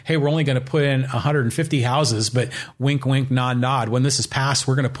say, hey, we're only going to put in 150 houses, but wink, wink, nod, nod. When this is passed,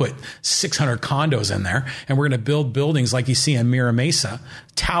 we're going to put 600 condos in there and we're going to build buildings like you see in Mira Mesa,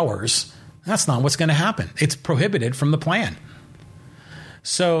 towers. That's not what's going to happen. It's prohibited from the plan.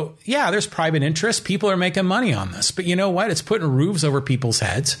 So, yeah, there's private interest. People are making money on this. But you know what? It's putting roofs over people's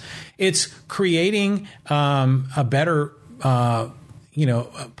heads. It's creating a better,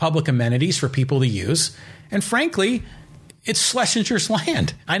 public amenities for people to use. And frankly, it's Schlesinger's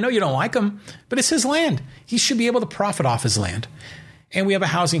land. I know you don't like him, but it's his land. He should be able to profit off his land. And we have a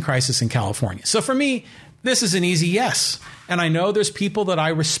housing crisis in California. So for me, This is an easy yes. And I know there's people that I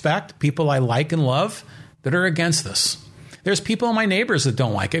respect, people I like and love, that are against this. There's people, my neighbors, that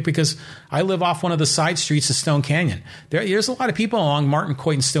don't like it because I live off one of the side streets of Stone Canyon. There's a lot of people along Martin,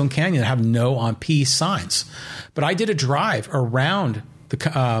 Coit, and Stone Canyon that have no on P signs. But I did a drive around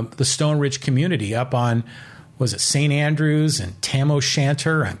the Stone Ridge community up on, was it St. Andrews and Tam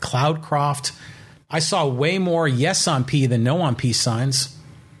O'Shanter and Cloudcroft. I saw way more yes on P than no on P signs.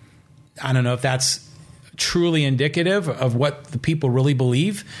 I don't know if that's truly indicative of what the people really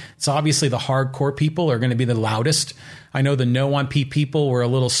believe. It's obviously the hardcore people are going to be the loudest. I know the no on P people were a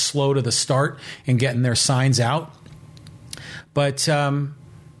little slow to the start in getting their signs out. But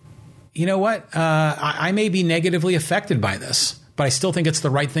you know what? I may be negatively affected by this, but I still think it's the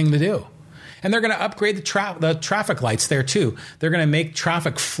right thing to do. And they're going to upgrade the traffic lights there too. They're going to make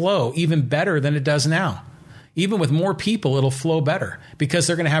traffic flow even better than it does now. Even with more people, it'll flow better because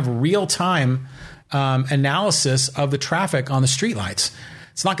they're going to have real-time analysis of the traffic on the streetlights.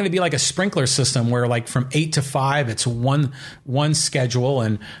 It's not going to be like a sprinkler system where, like, from 8 to 5 it's one schedule,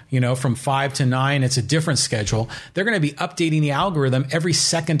 and from 5 to 9 it's a different schedule. They're going to be updating the algorithm every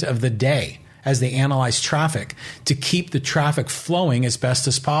second of the day as they analyze traffic to keep the traffic flowing as best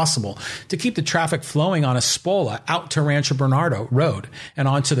as possible, to keep the traffic flowing on Espola out to Rancho Bernardo Road and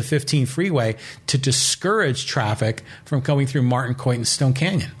onto the 15 freeway to discourage traffic from going through Martin, Coit, and Stone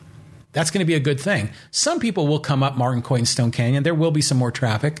Canyon. That's going to be a good thing. Some people will come up Martin, Coit, and Stone Canyon. There will be some more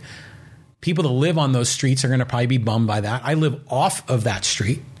traffic. People that live on those streets are going to probably be bummed by that. I live off of that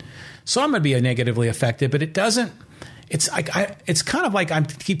street, so I'm going to be negatively affected, but it doesn't. It's kind of like I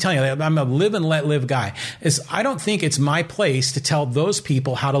keep telling you, I'm a live and let live guy. I don't think it's my place to tell those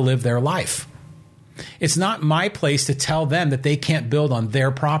people how to live their life. It's not my place to tell them that they can't build on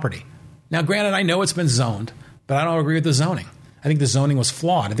their property. Now, granted, I know it's been zoned, but I don't agree with the zoning. I think the zoning was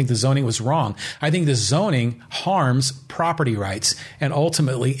flawed. I think the zoning was wrong. I think the zoning harms property rights and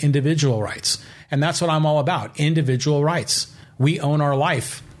ultimately individual rights. And that's what I'm all about, individual rights. We own our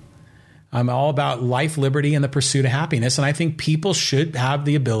life. I'm all about life, liberty, and the pursuit of happiness. And I think people should have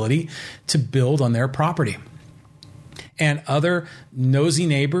the ability to build on their property. And other nosy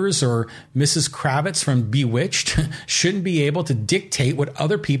neighbors or Mrs. Kravitz from Bewitched shouldn't be able to dictate what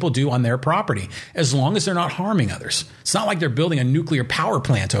other people do on their property, as long as they're not harming others. It's not like they're building a nuclear power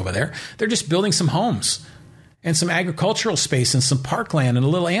plant over there. They're just building some homes and some agricultural space and some parkland and a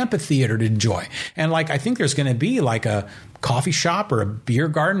little amphitheater to enjoy. And I think there's going to be like a coffee shop or a beer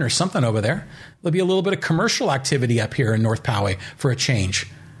garden or something over there. There'll be a little bit of commercial activity up here in North Poway for a change.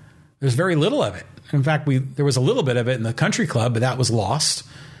 There's very little of it. In fact, there was a little bit of it in the country club, but that was lost.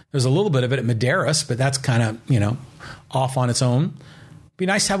 There's a little bit of it at Maderas, but that's kind of, off on its own. It'd be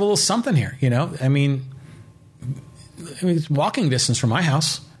nice to have a little something here, I mean, it's walking distance from my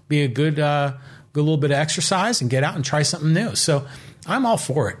house. Be a good little bit of exercise and get out and try something new. So I'm all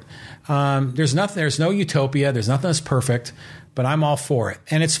for it. There's no utopia. There's nothing that's perfect, but I'm all for it.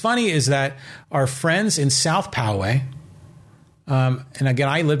 And it's funny is that our friends in South Poway, and again,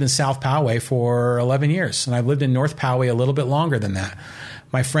 I lived in South Poway for 11 years, and I've lived in North Poway a little bit longer than that.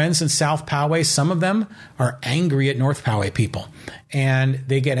 My friends in South Poway, some of them are angry at North Poway people. And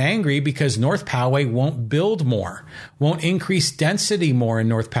they get angry because North Poway won't build more, won't increase density more in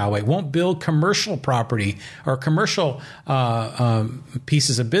North Poway, won't build commercial property or commercial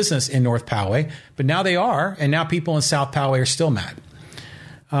pieces of business in North Poway. But now they are, and now people in South Poway are still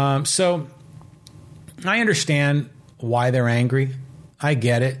mad. So I understand why they're angry. I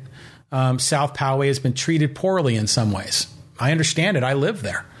get it. South Poway has been treated poorly in some ways. I understand it. I live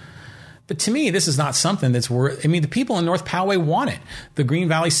there. But to me, this is not something that's worth. I mean, the people in North Poway want it. The Green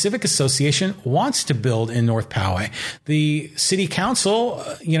Valley Civic Association wants to build in North Poway. The city council,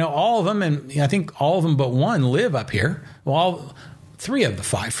 all of them, and I think all of them but one live up here. Well, 3 of the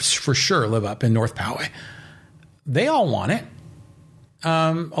 5 for sure live up in North Poway. They all want it.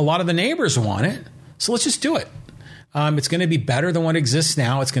 A lot of the neighbors want it. So let's just do it. It's going to be better than what exists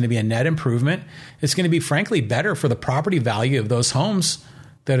now. It's going to be a net improvement. It's going to be, frankly, better for the property value of those homes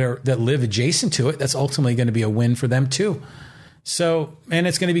that live adjacent to it. That's ultimately going to be a win for them too. So, and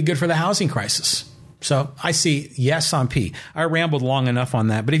it's going to be good for the housing crisis. So I see yes on P. I rambled long enough on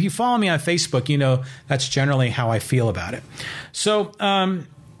that, but if you follow me on Facebook, that's generally how I feel about it. So,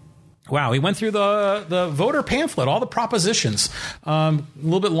 wow, we went through the voter pamphlet, all the propositions. A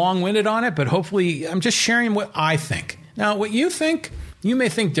little bit long-winded on it, but hopefully I'm just sharing what I think. Now, what you think, you may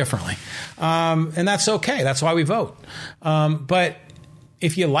think differently, and that's okay. That's why we vote. But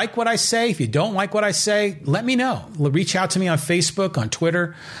if you like what I say, if you don't like what I say, let me know. Reach out to me on Facebook, on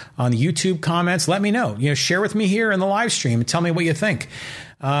Twitter, on the YouTube comments. Let me know. Share with me here in the live stream and tell me what you think.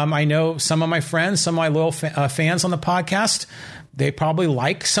 I know some of my friends, some of my loyal fans on the podcast, they probably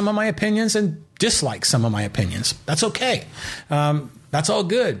like some of my opinions and dislike some of my opinions. That's okay. That's all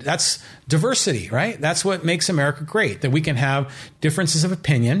good. That's diversity, right? That's what makes America great, that we can have differences of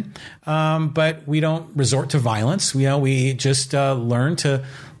opinion, but we don't resort to violence. We just learn to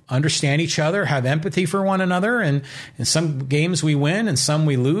understand each other, have empathy for one another. And in some games we win and some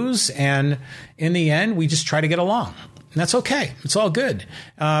we lose. And in the end, we just try to get along. And that's okay. It's all good.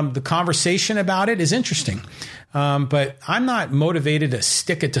 The conversation about it is interesting. But I'm not motivated to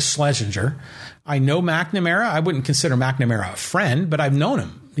stick it to Schlesinger. I know McNamara. I wouldn't consider McNamara a friend, but I've known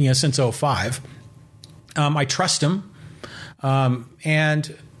him, since 2005. I trust him. I'm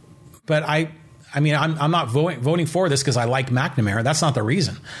not voting for this because I like McNamara. That's not the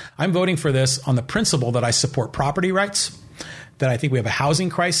reason. I'm voting for this on the principle that I support property rights, that I think we have a housing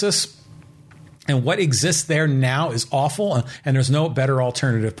crisis, and what exists there now is awful, and there's no better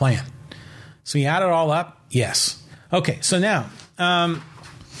alternative plan. So you add it all up, yes. Okay, so now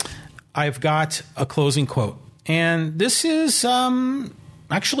I've got a closing quote, and this is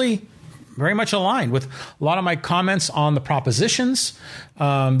actually very much aligned with a lot of my comments on the propositions.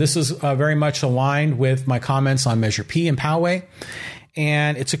 This is very much aligned with my comments on Measure P and Poway.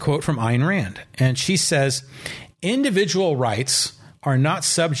 And it's a quote from Ayn Rand. And she says, individual rights are not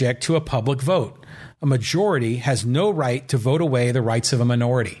subject to a public vote. A majority has no right to vote away the rights of a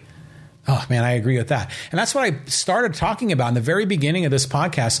minority. Oh, man, I agree with that. And that's what I started talking about in the very beginning of this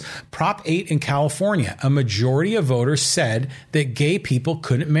podcast. Prop 8 in California, a majority of voters said that gay people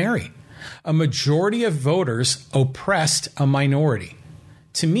couldn't marry. A majority of voters oppressed a minority.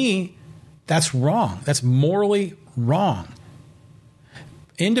 To me, that's wrong. That's morally wrong.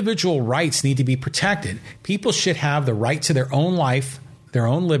 Individual rights need to be protected. People should have the right to their own life, their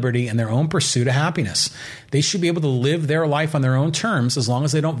own liberty, and their own pursuit of happiness. They should be able to live their life on their own terms as long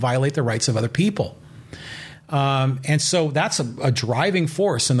as they don't violate the rights of other people. And so that's a driving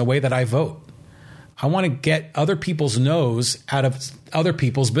force in the way that I vote. I want to get other people's nose out of other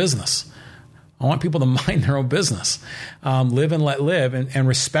people's business. I want people to mind their own business, live and let live, and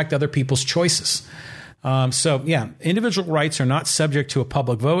respect other people's choices. Individual rights are not subject to a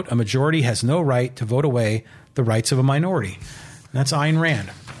public vote. A majority has no right to vote away the rights of a minority. And that's Ayn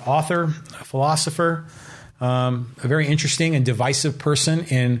Rand, author, a philosopher, a very interesting and divisive person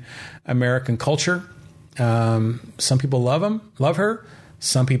in American culture. Some people love her.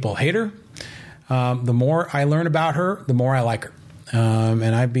 Some people hate her. The more I learn about her, the more I like her.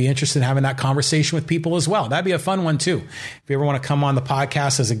 And I'd be interested in having that conversation with people as well. That'd be a fun one, too. If you ever want to come on the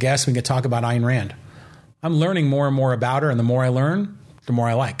podcast as a guest, we can talk about Ayn Rand. I'm learning more and more about her, and the more I learn, the more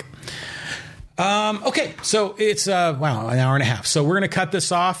I like. Okay, so it's, an hour and a half. So we're going to cut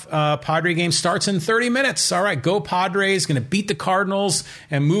this off. Padre game starts in 30 minutes. All right, go Padres. Going to beat the Cardinals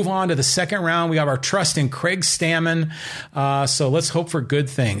and move on to the second round. We have our trust in Craig Stammen. So let's hope for good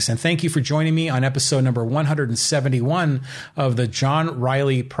things. And thank you for joining me on episode number 171 of the John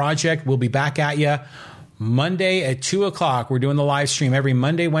Riley Project. We'll be back at you Monday at 2 o'clock. We're doing the live stream every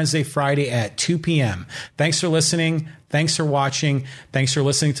Monday, Wednesday, Friday at 2 p.m. Thanks for listening. Thanks for watching. Thanks for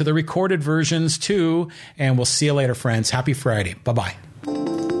listening to the recorded versions too. And we'll see you later, friends. Happy Friday. Bye-bye.